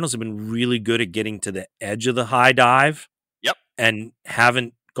 that the Cardinals have been really good at getting to the edge of the high dive, and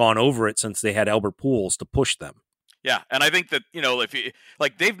haven't gone over it since they had Albert Pujols to push them. Yeah, and I think that if you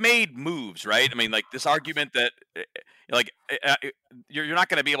they've made moves, right? I mean, like this argument that you're not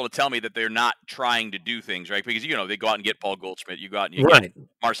going to be able to tell me that they're not trying to do things, right? Because they go out and get Paul Goldschmidt, you go out and you get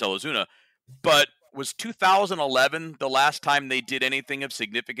Marcell Ozuna, but was 2011 the last time they did anything of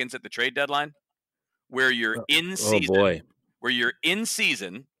significance at the trade deadline? Where you're in season, where you're in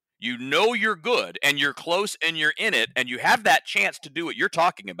season, you're good and you're close and you're in it, and you have that chance to do what you're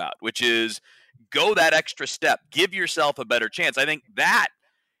talking about, which is go that extra step, give yourself a better chance. I think that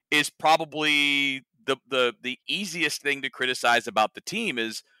is probably the easiest thing to criticize about the team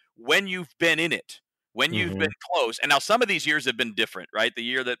is when you've been in it, when you've been close. And now some of these years have been different, right? The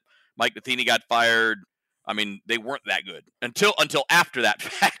year that Mike Matheny got fired, I mean, they weren't that good until after that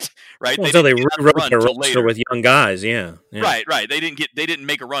fact, right? Well, until they rewrote their roster with young guys, yeah. Right. They didn't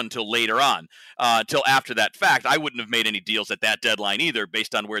make a run until later on, until after that fact. I wouldn't have made any deals at that deadline either,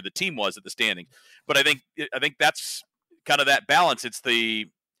 based on where the team was at the standings. But I think that's kind of that balance. It's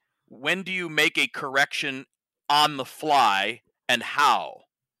when do you make a correction on the fly and how,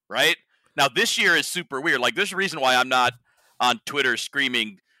 right? Now this year is super weird. Like, there's a reason why I'm not on Twitter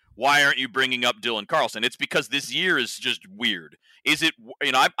screaming, why aren't you bringing up Dylan Carlson? It's because this year is just weird. Is it,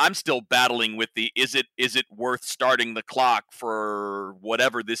 I'm still battling with is it worth starting the clock for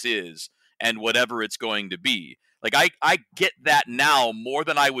whatever this is and whatever it's going to be? Like, I get that now more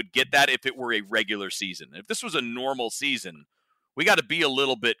than I would get that if it were a regular season. If this was a normal season, we got to be a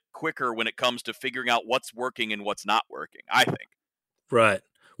little bit quicker when it comes to figuring out what's working and what's not working, I think. Right.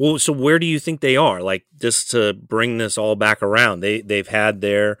 Well, so where do you think they are? Like, just to bring this all back around, they've had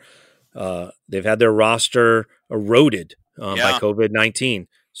their roster eroded by COVID-19.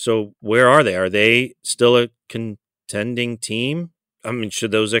 So where are they? Are they still a contending team? I mean,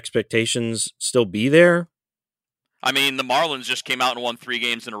 should those expectations still be there? I mean, the Marlins just came out and won 3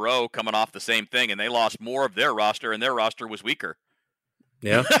 games in a row coming off the same thing, and they lost more of their roster, and their roster was weaker.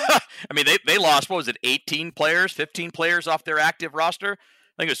 Yeah. I mean, they lost, 18 players, 15 players off their active roster?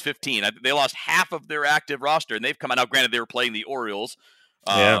 I think it was 15. They lost half of their active roster, and they've come out. Now, granted, they were playing the Orioles,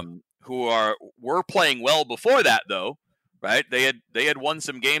 who were playing well before that, though, right? They had won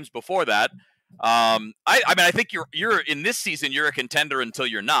some games before that. I mean, I think you're in this season, you're a contender until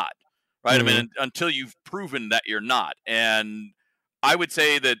you're not, right? Mm-hmm. I mean, until you've proven that you're not. And I would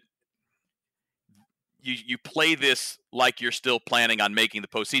say that you play this like you're still planning on making the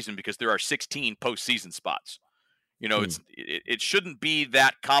postseason, because there are 16 postseason spots. It shouldn't be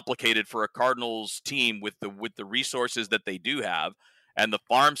that complicated for a Cardinals team with the resources that they do have and the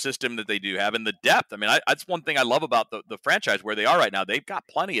farm system that they do have and the depth. I mean, that's one thing I love about the franchise where they are right now. They've got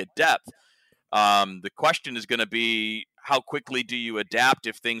plenty of depth. The question is going to be, how quickly do you adapt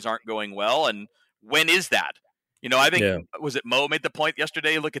if things aren't going well, and when is that? I think was it Mo made the point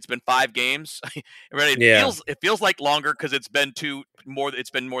yesterday? Look, it's been 5 games. It feels like longer because it's been more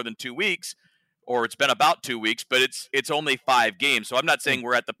than 2 weeks. Or it's been about 2 weeks, but it's only 5 games. So I'm not saying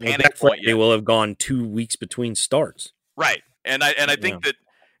we're at the panic point yet. They will have gone 2 weeks between starts. Right. And I think that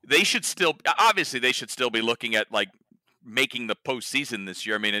they should still be looking at, like, making the postseason this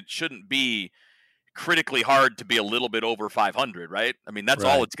year. I mean, it shouldn't be critically hard to be a little bit over 500, right? I mean, that's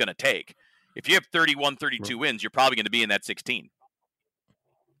all it's going to take. If you have 31, 32 wins, you're probably going to be in that 16.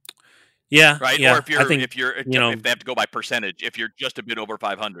 Yeah. Right. Yeah. Or if they have to go by percentage, if you're just a bit over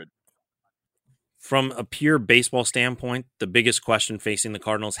 500. From a pure baseball standpoint, the biggest question facing the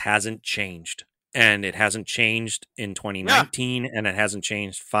Cardinals hasn't changed. And it hasn't changed in 2019, and it hasn't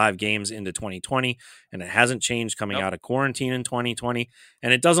changed 5 games into 2020, and it hasn't changed coming out of quarantine in 2020,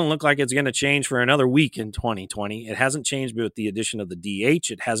 and it doesn't look like it's going to change for another week in 2020. It hasn't changed with the addition of the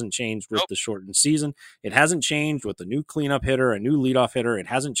DH. It hasn't changed with the shortened season. It hasn't changed with the new cleanup hitter, a new leadoff hitter. It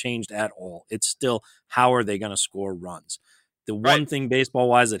hasn't changed at all. It's still, how are they going to score runs? The one thing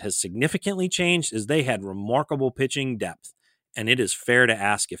baseball-wise that has significantly changed is they had remarkable pitching depth, and it is fair to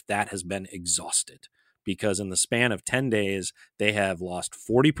ask if that has been exhausted, because in the span of 10 days, they have lost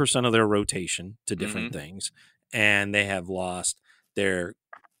 40% of their rotation to different things, and they have lost they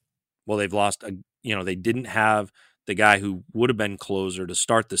didn't have the guy who would have been closer to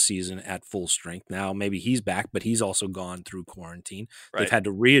start the season at full strength. Now maybe he's back, but he's also gone through quarantine. They've had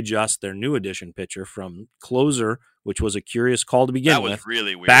to readjust their new addition pitcher from closer, which was a curious call to begin with,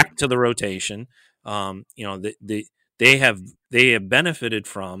 really weird, back to the rotation. They have benefited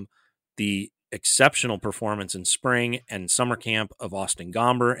from the exceptional performance in spring and summer camp of Austin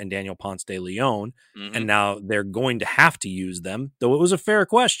Gomber and Daniel Ponce de Leon, and now they're going to have to use them, though it was a fair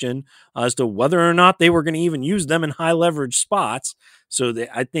question as to whether or not they were going to even use them in high leverage spots. So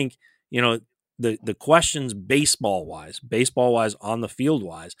I think, the questions baseball-wise, on the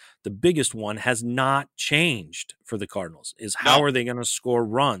field-wise, the biggest one has not changed for the Cardinals, is how are they going to score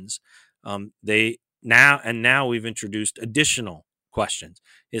runs? Now we've introduced additional questions,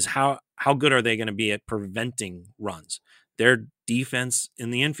 is how good are they going to be at preventing runs? Their defense in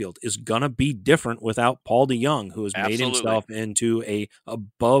the infield is going to be different without Paul DeJong, who has made himself into a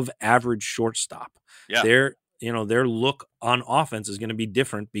above average shortstop. Yeah. Their look on offense is going to be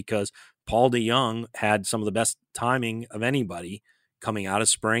different because Paul DeJong had some of the best timing of anybody coming out of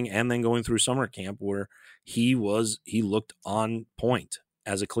spring and then going through summer camp, where he looked on point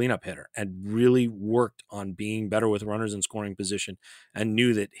as a cleanup hitter and really worked on being better with runners in scoring position, and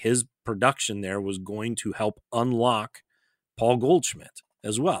knew that his production there was going to help unlock Paul Goldschmidt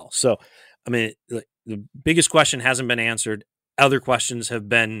as well. So, I mean, the biggest question hasn't been answered. Other questions have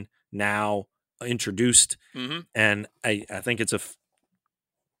been now introduced, and I think it's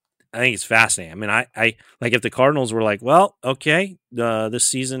fascinating. I mean, I like if the Cardinals were like, well, okay, this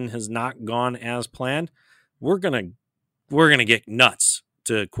season has not gone as planned. We're gonna get nuts,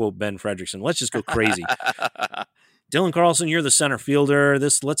 to quote Ben Fredrickson. Let's just go crazy. Dylan Carlson, you're the center fielder.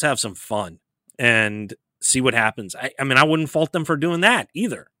 Let's have some fun and see what happens. I mean, I wouldn't fault them for doing that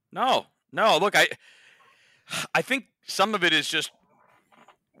either. No. Look, I think some of it is just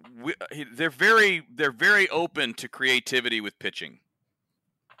they're very open to creativity with pitching.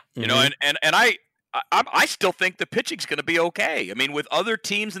 You know, and I still think the pitching's going to be okay. I mean, with other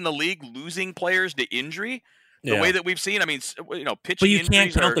teams in the league losing players to injury, the way that we've seen, I mean, you know, pitching. But you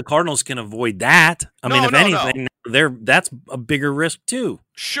can't count the Cardinals can avoid that. I mean, if anything, that's a bigger risk too.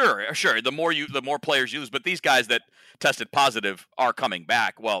 Sure. The more players you lose, but these guys that tested positive are coming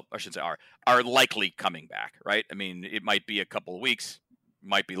back. Well, I should say are likely coming back, right? I mean, it might be a couple of weeks,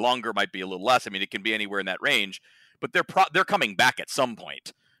 might be longer, might be a little less. I mean, it can be anywhere in that range, but they're coming back at some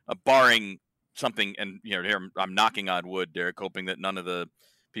point, barring something. And you know, here I'm knocking on wood, Derek, hoping that none of the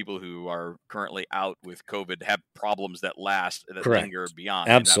people who are currently out with COVID have problems that last, that linger beyond.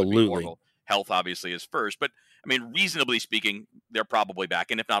 Absolutely. Health obviously is first, but I mean, reasonably speaking, they're probably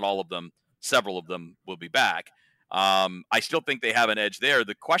back. And if not all of them, several of them will be back. I still think they have an edge there.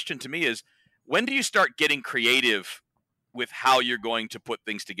 The question to me is, when do you start getting creative with how you're going to put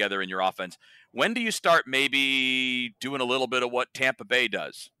things together in your offense? When do you start maybe doing a little bit of what Tampa Bay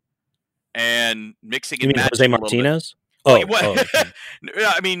does and mixing and matching? Jose Martinez? Okay.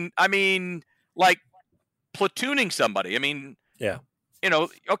 I mean, like platooning somebody. I mean, yeah. You know,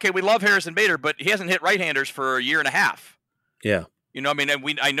 okay, we love Harrison Bader, but he hasn't hit right-handers for a year and a half. Yeah. You know, I mean,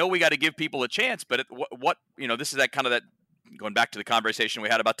 and I know we got to give people a chance, but what you know, this is that going back to the conversation we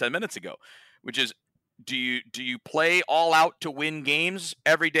had about 10 minutes ago, which is, do you play all out to win games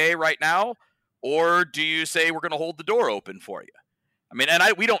every day right now, or do you say we're going to hold the door open for you? I mean, and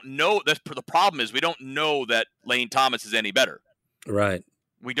we don't know. The problem is we don't know that Lane Thomas is any better. Right.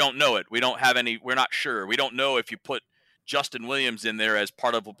 We don't know it. We don't have any. We're not sure. We don't know if you put Justin Williams in there as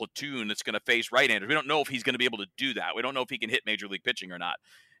part of a platoon that's going to face right-handers. We don't know if he's going to be able to do that. We don't know if he can hit major league pitching or not.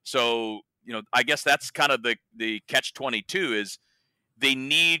 So, you know, I guess that's kind of the catch-22 is they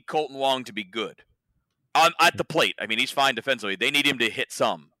need Kolten Wong to be good at the plate. I mean, he's fine defensively. They need him to hit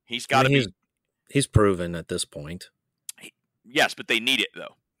some. He's got to be. He's proven at this point. Yes, but they need it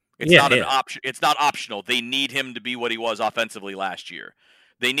though. It's not an option. It's not optional. They need him to be what he was offensively last year.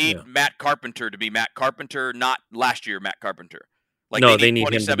 They need Matt Carpenter to be Matt Carpenter, not last year Matt Carpenter. Like they need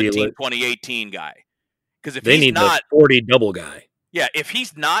 2017, 2018 guy. Because if he's not the 40 double guy. Yeah, if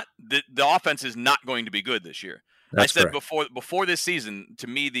he's not, the offense is not going to be good this year. That's I said before this season, to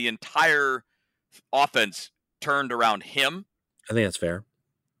me, the entire offense turned around him. I think that's fair.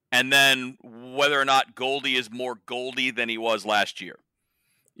 And then whether or not Goldie is more Goldie than he was last year.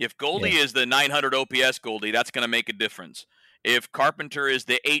 If Goldie is the 900 OPS Goldie, that's going to make a difference. If Carpenter is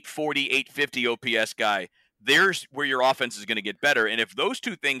the 840, 850 OPS guy, there's where your offense is going to get better. And if those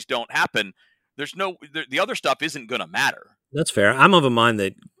two things don't happen, the other stuff isn't going to matter. That's fair. I'm of a mind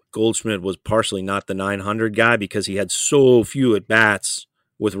that Goldschmidt was partially not the 900 guy because he had so few at-bats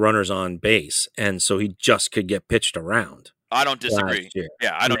with runners on base, and so he just could get pitched around. I don't disagree.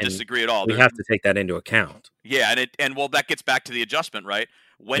 Yeah, I don't disagree at all. We have to take that into account. Yeah, and that gets back to the adjustment, right?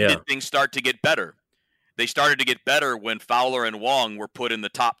 When did things start to get better? They started to get better when Fowler and Wong were put in the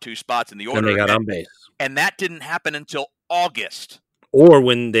top two spots in the order. And they got on base. And that didn't happen until August. Or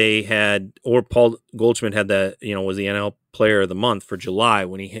when Paul Goldschmidt had was the NL Player of the Month for July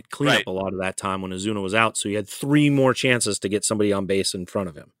when he hit cleanup a lot of that time when Ozuna was out. So he had 3 more chances to get somebody on base in front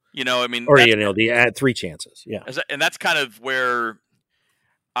of him. You know, I mean, they had 3 chances. Yeah, and that's kind of where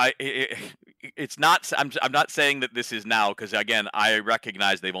it's not. I'm not saying that this is now because again, I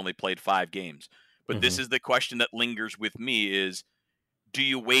recognize they've only played 5 games, but this is the question that lingers with me: is do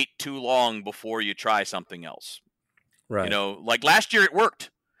you wait too long before you try something else? Right. You know, like last year, it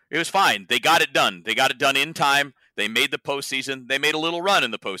worked. It was fine. They got it done. They got it done in time. They made the postseason. They made a little run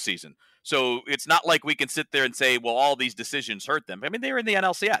in the postseason. So it's not like we can sit there and say, well, all these decisions hurt them. I mean, they were in the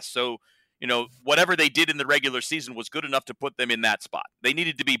NLCS. So, you know, whatever they did in the regular season was good enough to put them in that spot. They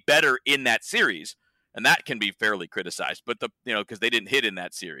needed to be better in that series, and that can be fairly criticized. But because they didn't hit in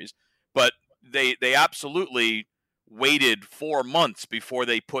that series, but they absolutely waited 4 months before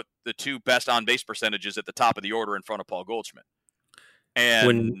they put the 2 best on base percentages at the top of the order in front of Paul Goldschmidt.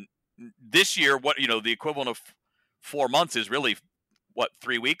 And this year, the equivalent of 4 months is really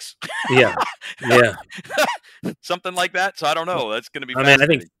 3 weeks? Yeah. Something like that. So I don't know. That's going to be. I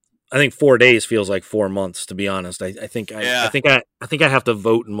mean, I think 4 days feels like 4 months, to be honest. I think I have to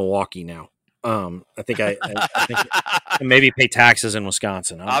vote in Milwaukee now. I think I think maybe pay taxes in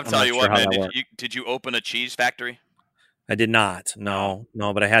Wisconsin. I'll tell you what, man. Did you open a cheese factory? I did not. No,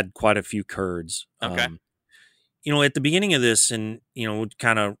 but I had quite a few curds. Okay. At the beginning of this, and would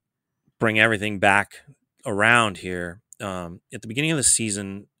kind of bring everything back around here. At the beginning of the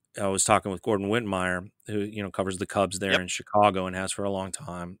season, I was talking with Gordon Wittenmyer, who covers the Cubs there in Chicago and has for a long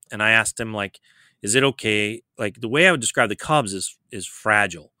time. And I asked him, like, is it okay? Like, the way I would describe the Cubs is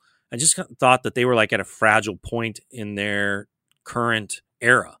fragile. I just thought that they were like at a fragile point in their current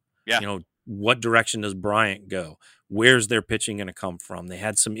era. Yeah. What direction does Bryant go? Where's their pitching going to come from? They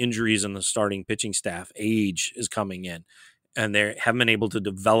had some injuries in the starting pitching staff. Age is coming in, and they haven't been able to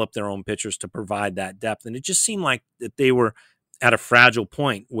develop their own pitchers to provide that depth. And it just seemed like that they were at a fragile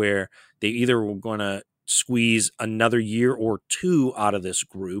point where they either were going to squeeze another year or two out of this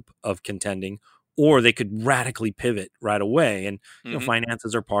group of contending, or they could radically pivot right away. And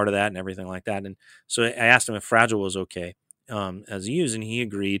finances are part of that and everything like that. And so I asked him if fragile was okay. As used, and he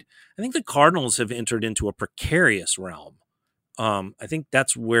agreed. I think the Cardinals have entered into a precarious realm. I think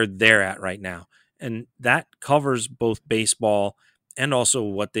that's where they're at right now. And that covers both baseball and also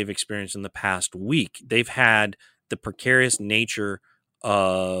what they've experienced in the past week. They've had the precarious nature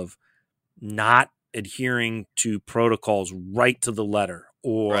of not adhering to protocols right to the letter,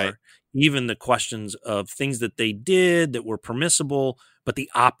 or even the questions of things that they did that were permissible, but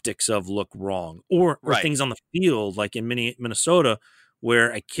the optics of look wrong, or things on the field, like in Minnesota,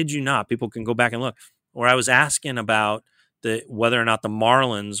 where I kid you not, people can go back and look, where I was asking about whether or not the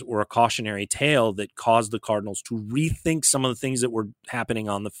Marlins were a cautionary tale that caused the Cardinals to rethink some of the things that were happening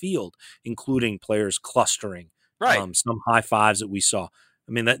on the field, including players clustering, some high fives that we saw.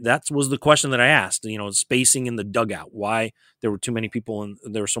 I mean, that was the question that I asked, spacing in the dugout, why there were so many people in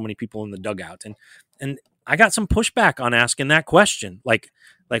the dugout. And I got some pushback on asking that question, like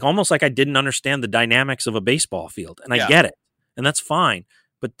almost like I didn't understand the dynamics of a baseball field. And I get it, and that's fine.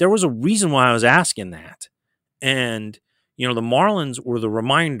 But there was a reason why I was asking that. And, the Marlins were the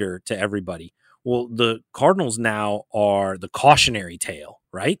reminder to everybody. Well, the Cardinals now are the cautionary tale,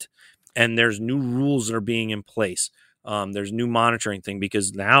 right? And there's new rules that are being in place. There's new monitoring thing,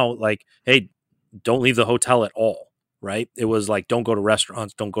 because now, like, hey, don't leave the hotel at all, right? It was like, don't go to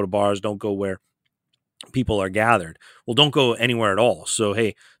restaurants, don't go to bars, don't go where people are gathered. Well, don't go anywhere at all. So,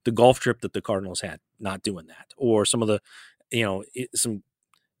 hey, the golf trip that the Cardinals had, not doing that. Or some of the,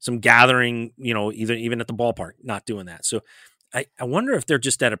 some gathering, even at the ballpark, not doing that. So I wonder if they're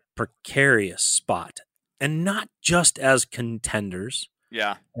just at a precarious spot, and not just as contenders.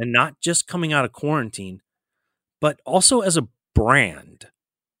 Yeah. And not just coming out of quarantine, but also as a brand.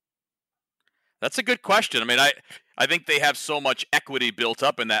 That's a good question. I mean, I think they have so much equity built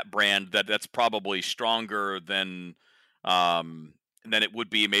up in that brand that's probably stronger than it would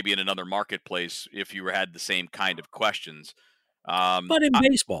be maybe in another marketplace if you had the same kind of questions. But in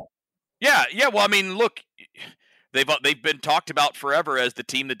baseball. Yeah. Well, I mean, look, they've been talked about forever as the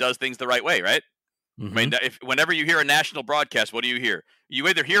team that does things the right way, right? Mm-hmm. I mean, whenever you hear a national broadcast, what do you hear? You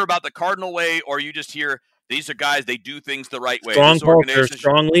either hear about the Cardinal way, or you just hear, these are guys, they do things the right way. Strong culture,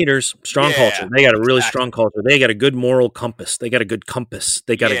 strong leaders, strong culture. They got a really strong culture. They got a good moral compass. They got a good compass.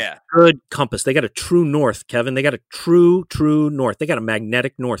 They got a good compass. They got a true north, Kevin. They got a true north. They got a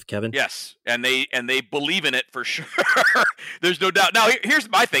magnetic north, Kevin. Yes, and they believe in it for sure. There's no doubt. Now, here's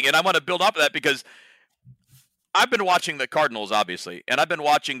my thing, and I want to build off of that, because I've been watching the Cardinals, obviously, and I've been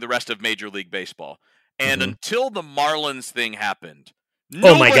watching the rest of Major League Baseball. And until the Marlins thing happened,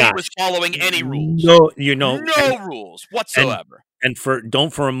 nobody was following any rules. No rules whatsoever. And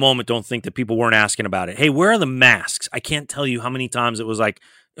don't for a moment think that people weren't asking about it. Hey, where are the masks? I can't tell you how many times it was like,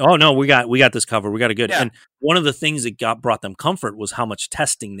 oh no, we got this covered. We got it good. Yeah. And one of the things that brought them comfort was how much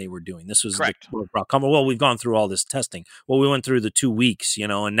testing they were doing. This was correct. Brought comfort. Well, we've gone through all this testing. Well, we went through the 2 weeks,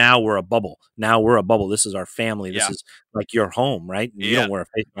 and now we're a bubble. This is our family. This is like your home, right? You don't wear a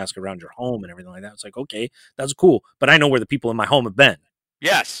face mask around your home and everything like that. It's like, okay, that's cool. But I know where the people in my home have been.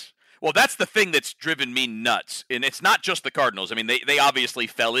 Yes. Well, that's the thing that's driven me nuts. And it's not just the Cardinals. I mean, they obviously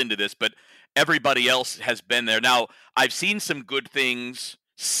fell into this, but everybody else has been there. Now, I've seen some good things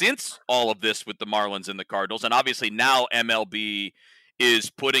since all of this with the Marlins and the Cardinals. And obviously now MLB is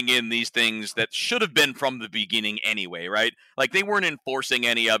putting in these things that should have been from the beginning anyway, right? Like, they weren't enforcing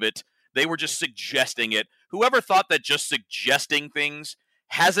any of it. They were just suggesting it. Whoever thought that just suggesting things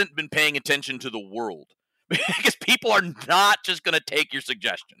hasn't been paying attention to the world. Because people are not just going to take your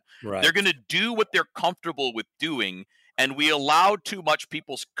suggestion. Right. They're going to do what they're comfortable with doing, and we allow too much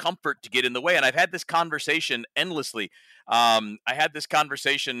people's comfort to get in the way. And I've had this conversation endlessly. I had this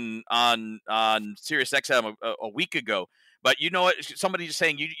conversation on SiriusXM a week ago. But you know what? Somebody just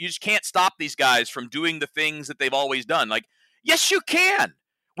saying you just can't stop these guys from doing the things that they've always done. Like, yes, you can.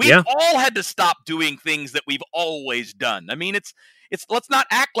 We've all had to stop doing things that we've always done. I mean, it's let's not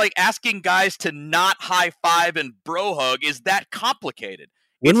act like asking guys to not high five and bro hug is that complicated.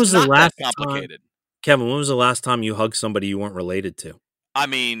 When was the last time, Kevin? When was the last time you hugged somebody you weren't related to? I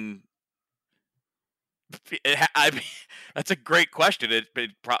mean, that's a great question.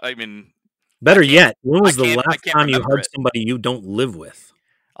 Better yet, when was the last time you hugged somebody you don't live with?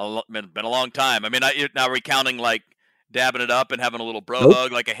 Been a long time. I mean, now are we counting like dabbing it up and having a little bro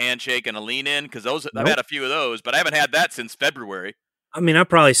hug, like a handshake and a lean in? Because I've had a few of those, but I haven't had that since February. I mean, I've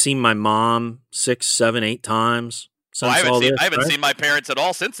probably seen my mom 6, 7, 8 times. I haven't seen my parents at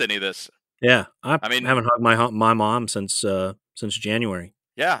all since any of this. Yeah, I haven't hugged my mom since January.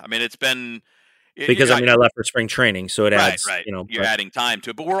 Yeah, I mean, it's been. Because I left for spring training, so it adds. Right. You're adding time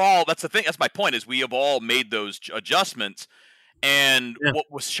to it, but we're all. That's the thing. That's my point. Is we have all made those adjustments, and what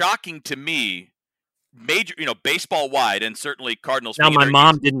was shocking to me, major, baseball wide, and certainly Cardinals. Now, my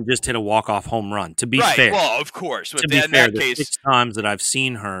mom didn't just hit a walk-off home run. To be fair, well, of course. To be fair, the 6 times that I've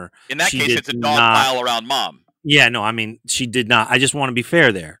seen her, in that case, it's a dog pile around mom. Yeah, no, I mean, she did not. I just want to be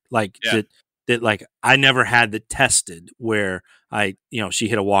fair there, that like I never had it tested where she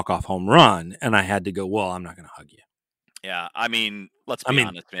hit a walk-off home run and I had to go, well, I'm not going to hug you. Yeah, I mean, let's be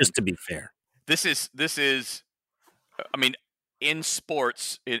honest, man. Just to be fair. This is I mean, in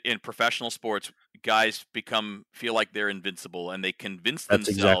sports, in professional sports, guys feel like they're invincible, and they convince themselves.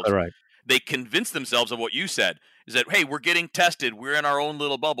 That's exactly right. They convince themselves of what you said, is that, hey, we're getting tested, we're in our own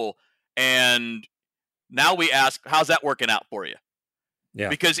little bubble, and now we ask, how's that working out for you? Yeah.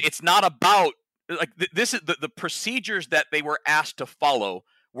 Because it's not about this is the procedures that they were asked to follow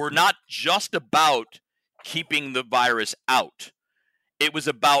were not just about keeping the virus out. It was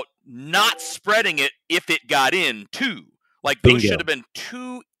about not spreading it if it got in too. Like those should have been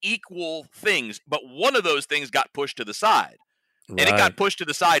two equal things, but one of those things got pushed to the side. Right. And it got pushed to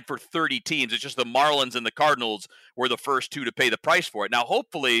the side for 30 teams. It's just the Marlins and the Cardinals were the first two to pay the price for it. Now,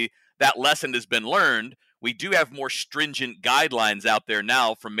 hopefully that lesson has been learned. We do have more stringent guidelines out there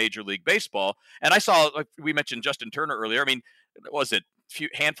now from Major League Baseball. And I saw, like we mentioned Justin Turner earlier. I mean, was it a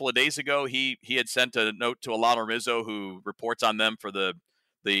handful of days ago? He had sent a note to Alana Rizzo, who reports on them for their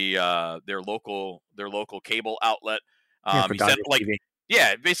local cable outlet. He said,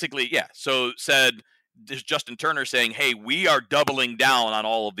 basically. So said this Justin Turner saying, hey, we are doubling down on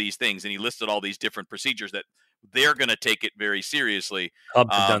all of these things. And he listed all these different procedures that they're going to take it very seriously.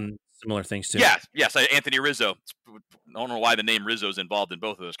 Cubs have done similar things too. Yes. Anthony Rizzo. I don't know why the name Rizzo is involved in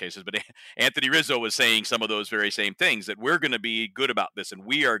both of those cases, but Anthony Rizzo was saying some of those very same things, that we're going to be good about this, and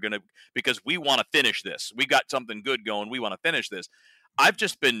we are going to, because we want to finish this. We got something good going. We want to finish this. I've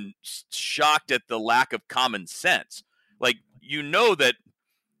just been shocked at the lack of common sense. Like, that,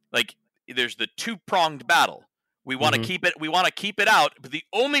 like, there's the two-pronged battle. We want to keep it. We want to keep it out, but the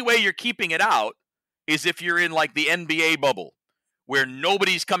only way you're keeping it out is if you're in like the NBA bubble, where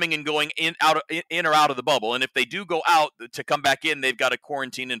nobody's coming and going in or out of the bubble. And if they do go out to come back in, they've got to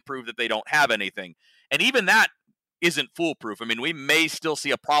quarantine and prove that they don't have anything. And even that isn't foolproof. I mean, we may still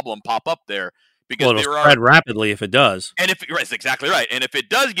see a problem pop up there because it'll spread rapidly if it does. And that's exactly right. And if it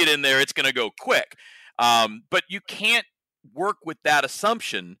does get in there, it's going to go quick. But you can't work with that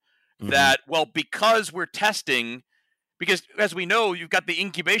assumption that, well, because we're testing, because as we know, you've got the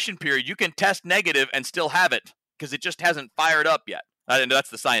incubation period, you can test negative and still have it, because it just hasn't fired up yet. And that's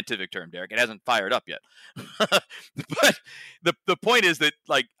the scientific term, Derek. It hasn't fired up yet. But the point is that,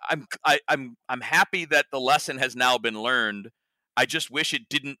 like, I'm happy that the lesson has now been learned. I just wish it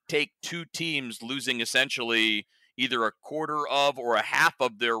didn't take two teams losing essentially either a quarter of or a half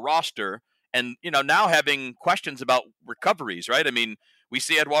of their roster, and now having questions about recoveries. Right? I mean, we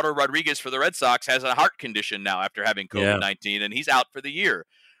see Eduardo Rodriguez for the Red Sox has a heart condition now after having COVID-19, and he's out for the year.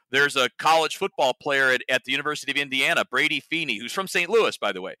 There's a college football player at the University of Indiana, Brady Feeney, who's from St. Louis,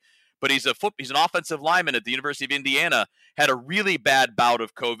 by the way. But he's an offensive lineman at the University of Indiana, had a really bad bout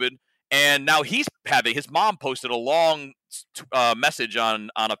of COVID, and now his mom posted a long message on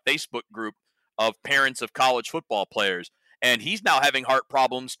a Facebook group of parents of college football players, and he's now having heart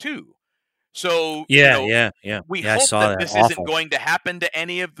problems too. So we hope that this isn't going to happen to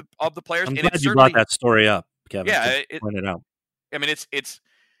any of the players. I'm glad you brought that story up, Kevin. Yeah, point it out. I mean, it's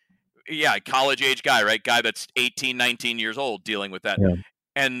college age guy, right? Guy that's 18, 19 years old dealing with that. Yeah.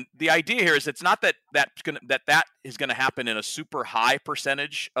 And the idea here is it's not that that is going to happen in a super high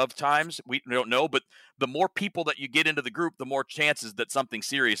percentage of times. We don't know, but the more people that you get into the group, the more chances that something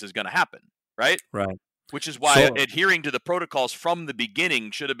serious is going to happen, right? Right. Which is why adhering to the protocols from the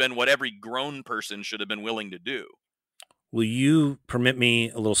beginning should have been what every grown person should have been willing to do. Will you permit me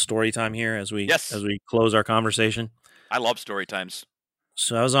a little story time here as we close our conversation? I love story times.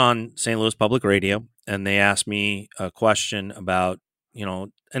 So I was on St. Louis Public Radio, and they asked me a question about,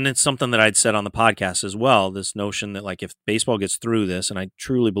 and it's something that I'd said on the podcast as well, this notion that, like, if baseball gets through this, and I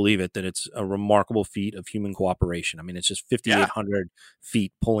truly believe it, that it's a remarkable feat of human cooperation. I mean, it's just 5,800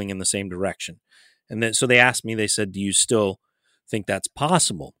 feet pulling in the same direction. And then, so they asked me, they said, do you still think that's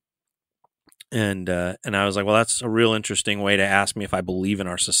possible? And I was like, well, that's a real interesting way to ask me if I believe in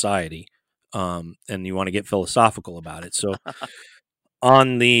our society. And you want to get philosophical about it. So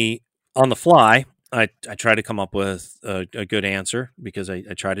on the fly, I try to come up with a good answer, because I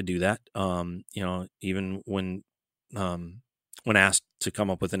try to do that. Even when asked to come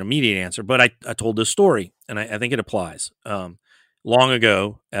up with an immediate answer, but I told this story, and I think it applies. Long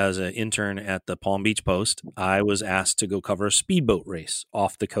ago, as an intern at the Palm Beach Post, I was asked to go cover a speedboat race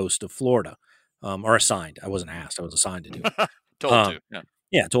off the coast of Florida, or assigned. I wasn't asked; I was assigned to do it. Told to, yeah.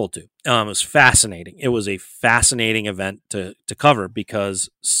 Yeah, told to. It was fascinating. It was a fascinating event to cover, because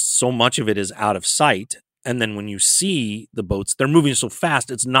so much of it is out of sight. And then when you see the boats, they're moving so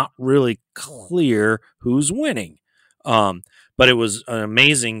fast, it's not really clear who's winning. But it was an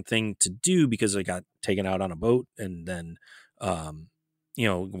amazing thing to do, because I got taken out on a boat and then,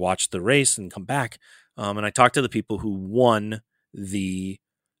 watch the race and come back. And I talked to the people who won the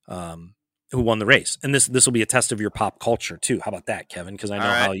race. And this will be a test of your pop culture too. How about that, Kevin? Because I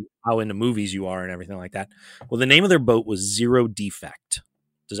know how into movies you are and everything like that. Well, the name of their boat was Zero Defect.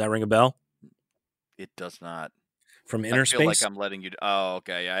 Does that ring a bell? It does not. From Inner Space? I feel like I'm letting you... Oh,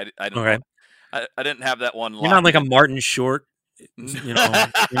 okay. I don't know. I didn't have that one. You're not like a Martin Short. You're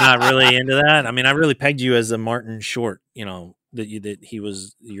not really into that. I mean, I really pegged you as a Martin Short, that he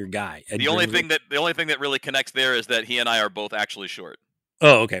was your guy. The only thing that really connects there is that he and I are both actually short.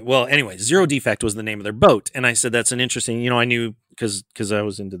 Oh, okay. Well, anyway, Zero Defect was the name of their boat. And I said, that's an interesting, I knew, because I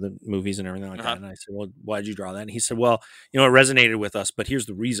was into the movies and everything like that. And I said, well, why did you draw that? And he said, well, it resonated with us, but here's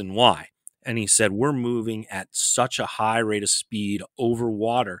the reason why. And he said, we're moving at such a high rate of speed over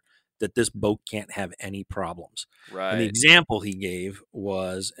water that this boat can't have any problems. Right. And the example he gave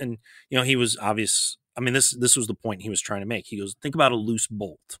was, and, he was obvious. I mean, this was the point he was trying to make. He goes, think about a loose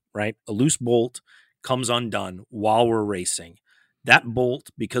bolt, right? A loose bolt comes undone while we're racing. That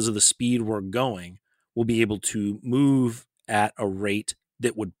bolt, because of the speed we're going, will be able to move at a rate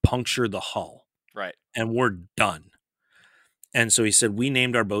that would puncture the hull. Right. And we're done. And so he said, we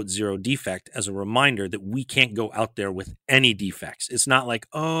named our boat Zero Defect as a reminder that we can't go out there with any defects. It's not like,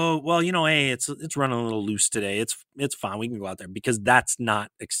 oh, well, hey, it's running a little loose today. It's fine. We can go out there, because that's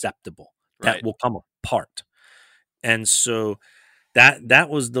not acceptable. Right. That will come apart. And so that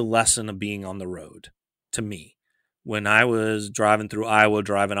was the lesson of being on the road to me. When I was driving through Iowa,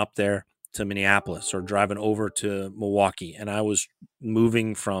 driving up there to Minneapolis, or driving over to Milwaukee, and I was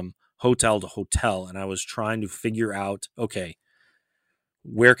moving from hotel to hotel, and I was trying to figure out, okay,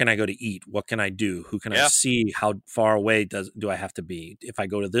 where can I go to eat? What can I do? Who can I see? How far away do I have to be? If I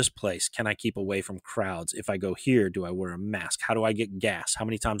go to this place, can I keep away from crowds? If I go here, do I wear a mask? How do I get gas? How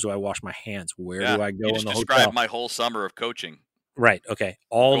many times do I wash my hands? Where do I go in the hotel? You just described my whole summer of coaching. Right. Okay.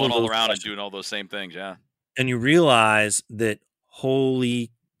 Going all around and doing all those same things. Yeah. And you realize that,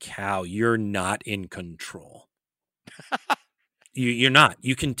 holy cow, you're not in control. You're not.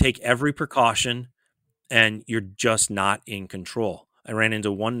 You can take every precaution, and you're just not in control. I ran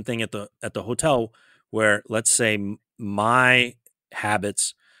into one thing at the hotel where, let's say, my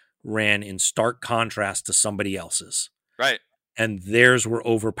habits ran in stark contrast to somebody else's. Right. And theirs were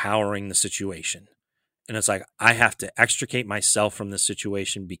overpowering the situation. And it's like, I have to extricate myself from this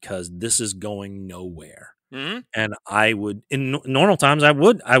situation, because this is going nowhere. Mm-hmm. And I would, in normal times, I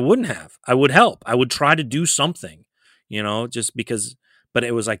wouldn't have. I would help. I would try to do something, just because. But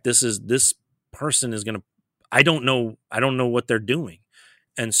it was like, this person is going to, I don't know what they're doing.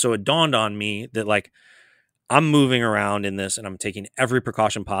 And so it dawned on me that, like, I'm moving around in this, and I'm taking every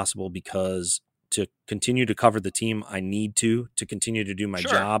precaution possible, because to continue to cover the team, I need to continue to do my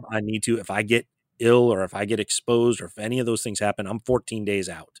job. I need to. If I get ill, or if I get exposed, or if any of those things happen, I'm 14 days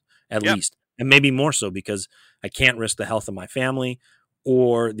out at least, and maybe more so, because I can't risk the health of my family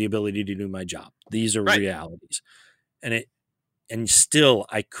or the ability to do my job. These are realities. And still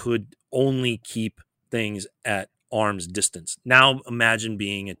I could only keep things at arm's distance. Now imagine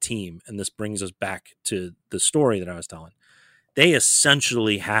being a team, and this brings us back to the story that I was telling. they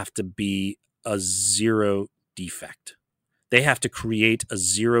essentially have to be a zero defect. They have to create a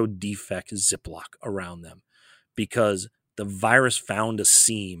zero defect Ziploc around them, because the virus found a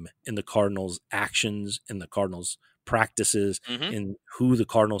seam in the Cardinals' actions, in the Cardinals' practices, in who the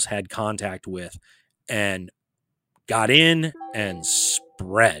Cardinals had contact with, and got in and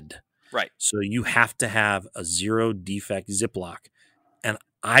spread. Right. So you have to have a zero defect Ziploc. And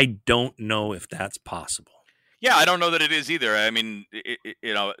I don't know if that's possible. Yeah, I don't know that it is either. I mean,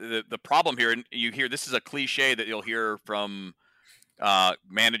 the problem here, and you hear this is a cliche that you'll hear from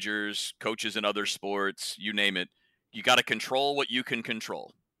managers, coaches in other sports, you name it. You got to control what you can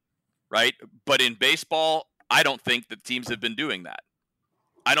control, right? But in baseball, I don't think that teams have been doing that.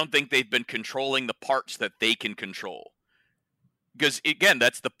 I don't think they've been controlling the parts that they can control. Because, again,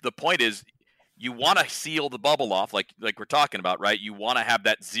 that's the point is you want to seal the bubble off like we're talking about, right? You want to have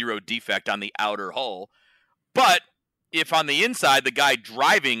that zero defect on the outer hull. But if on the inside the guy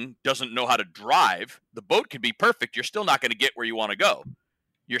driving doesn't know how to drive, the boat could be perfect. You're still not going to get where you want to go.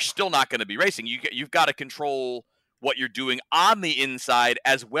 You're still not going to be racing. You've got to control what you're doing on the inside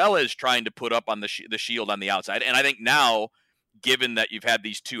as well as trying to put up on the shield on the outside. And I think now, given that you've had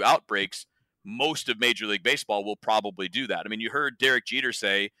these two outbreaks, most of Major League Baseball will probably do that. I mean, you heard Derek Jeter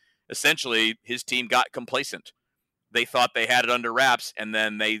say, essentially, his team got complacent. They thought they had it under wraps, and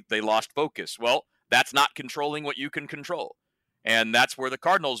then they lost focus. Well, that's not controlling what you can control. And that's where the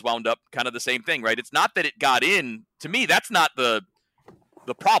Cardinals wound up kind of the same thing, right? It's not that it got in. To me, that's not the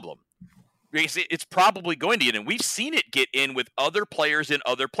problem. It's probably going to get in. We've seen it get in with other players in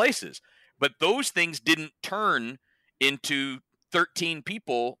other places. But those things didn't turn into 13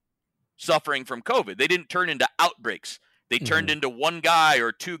 people suffering from COVID. They didn't turn into outbreaks. They turned into one guy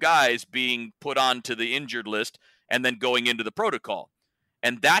or two guys being put onto the injured list and then going into the protocol.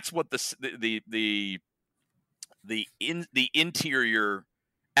 And that's what the interior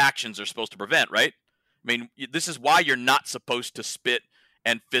actions are supposed to prevent, right? I mean, this is why you're not supposed to spit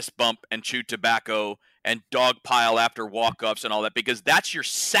and fist bump and chew tobacco and dogpile after walk-ups and all that, because that's your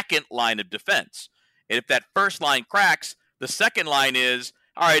second line of defense. And if that first line cracks, the second line is,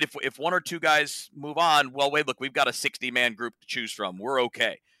 all right, if one or two guys move on, well, wait, look, we've got a 60-man group to choose from. We're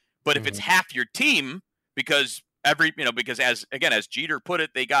okay. But if it's half your team, because as Jeter put it,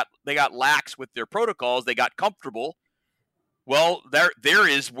 they got lax with their protocols, they got comfortable. Well, there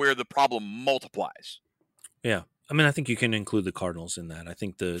is where the problem multiplies. Yeah. I mean, I think you can include the Cardinals in that. I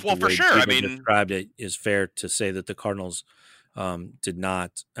think the for way sure. Jeter described it is fair to say that the Cardinals did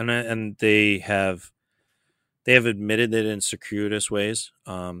not, and they have admitted that in circuitous ways.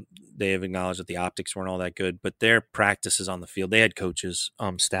 They have acknowledged that the optics weren't all that good, but their practices on the field, they had coaches,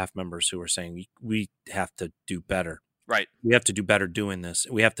 staff members who were saying, we have to do better. Right. We have to do better doing this.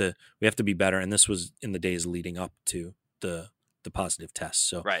 We have to be better. And this was in the days leading up to the positive tests.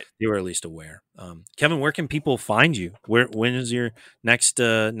 So they were at least aware. Kevin, where can people find you? When is your next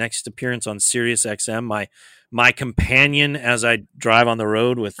appearance on Sirius XM? My companion as I drive on the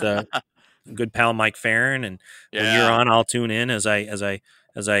road with good pal Mike Farron, and when you're on, I'll tune in as I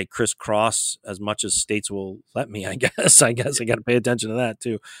crisscross as much as states will let me. I guess I got to pay attention to that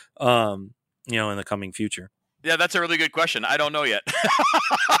too. In the coming future. Yeah, that's a really good question. I don't know yet.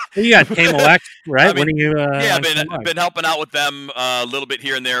 You got KMOX, right? I mean, I've been helping out with them a little bit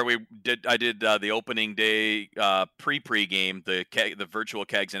here and there. I did the opening day pre game, the virtual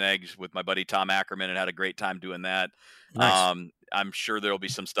Kegs and Eggs with my buddy Tom Ackerman, and had a great time doing that. Nice. I'm sure there'll be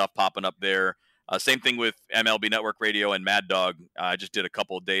some stuff popping up there. Same thing with MLB Network Radio and Mad Dog. I just did a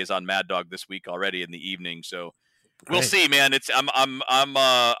couple of days on Mad Dog this week already in the evening, so we'll see, man. I'm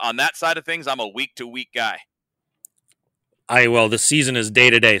on that side of things. I'm a week to week guy. The season is day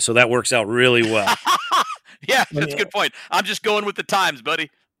to day, so that works out really well. Yeah, that's a good point. I'm just going with the times, buddy.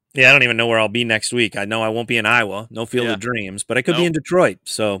 Yeah, I don't even know where I'll be next week. I know I won't be in Iowa, no Field of Dreams, but I could be in Detroit,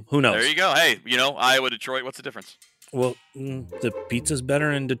 so who knows? There you go. Hey, Iowa, Detroit, what's the difference? Well, the pizza's better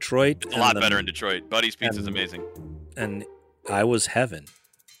in Detroit. It's a lot better in Detroit. Buddy's Pizza's amazing. And Iowa's heaven.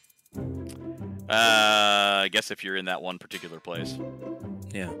 I guess if you're in that one particular place.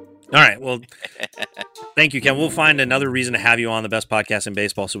 Yeah. All right. Well, thank you, Ken. We'll find another reason to have you on the best podcast in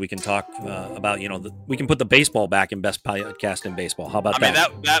baseball so we can talk about, we can put the baseball back in best podcast in baseball. How about that? I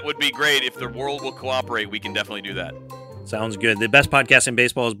mean, that would be great. If the world will cooperate, we can definitely do that. Sounds good. The best podcast in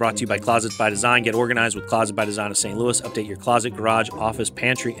baseball is brought to you by Closets by Design. Get organized with Closet by Design of St. Louis. Update your closet, garage, office,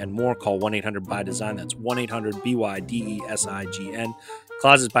 pantry, and more. Call 1-800-BY-DESIGN. That's 1-800-BYDESIGN.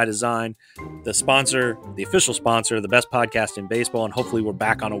 Closets by Design, the official sponsor of the best podcast in baseball, and hopefully we're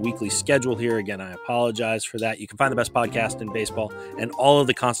back on a weekly schedule here. Again, I apologize for that. You can find the best podcast in baseball and all of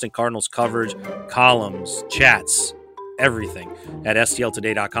the Constant Cardinals coverage, columns, chats, everything at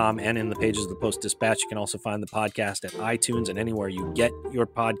stltoday.com and in the pages of the Post-Dispatch. You can also find the podcast at iTunes and anywhere you get your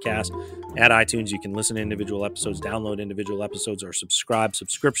podcast. At iTunes, you can listen to individual episodes, download individual episodes, or subscribe.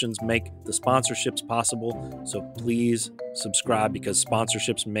 Subscriptions make the sponsorships possible, so please subscribe because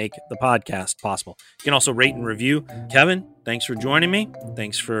sponsorships make the podcast possible. You can also rate and review. Kevin, thanks for joining me.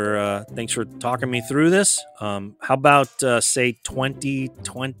 Thanks for talking me through this. How about say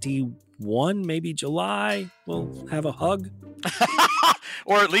 2021, maybe July? We'll have a hug,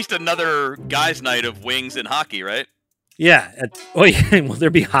 or at least another guys' night of wings and hockey, right? Yeah. Will there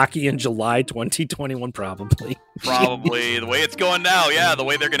be hockey in July 2021? Probably. Probably. The way it's going now, yeah. The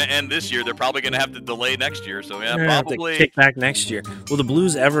way they're going to end this year, they're probably going to have to delay next year. So, yeah, probably. Kick back next year. Will the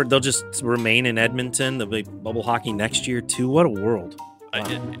Blues they'll just remain in Edmonton? There'll be bubble hockey next year, too? What a world.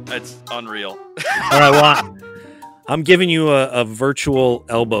 Wow. It's unreal. All right, well, I'm giving you a virtual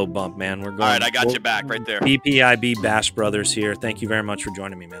elbow bump, man. We're going. All right, I got you back right there. BPIB Bash Brothers here. Thank you very much for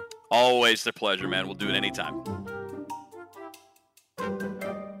joining me, man. Always a pleasure, man. We'll do it anytime.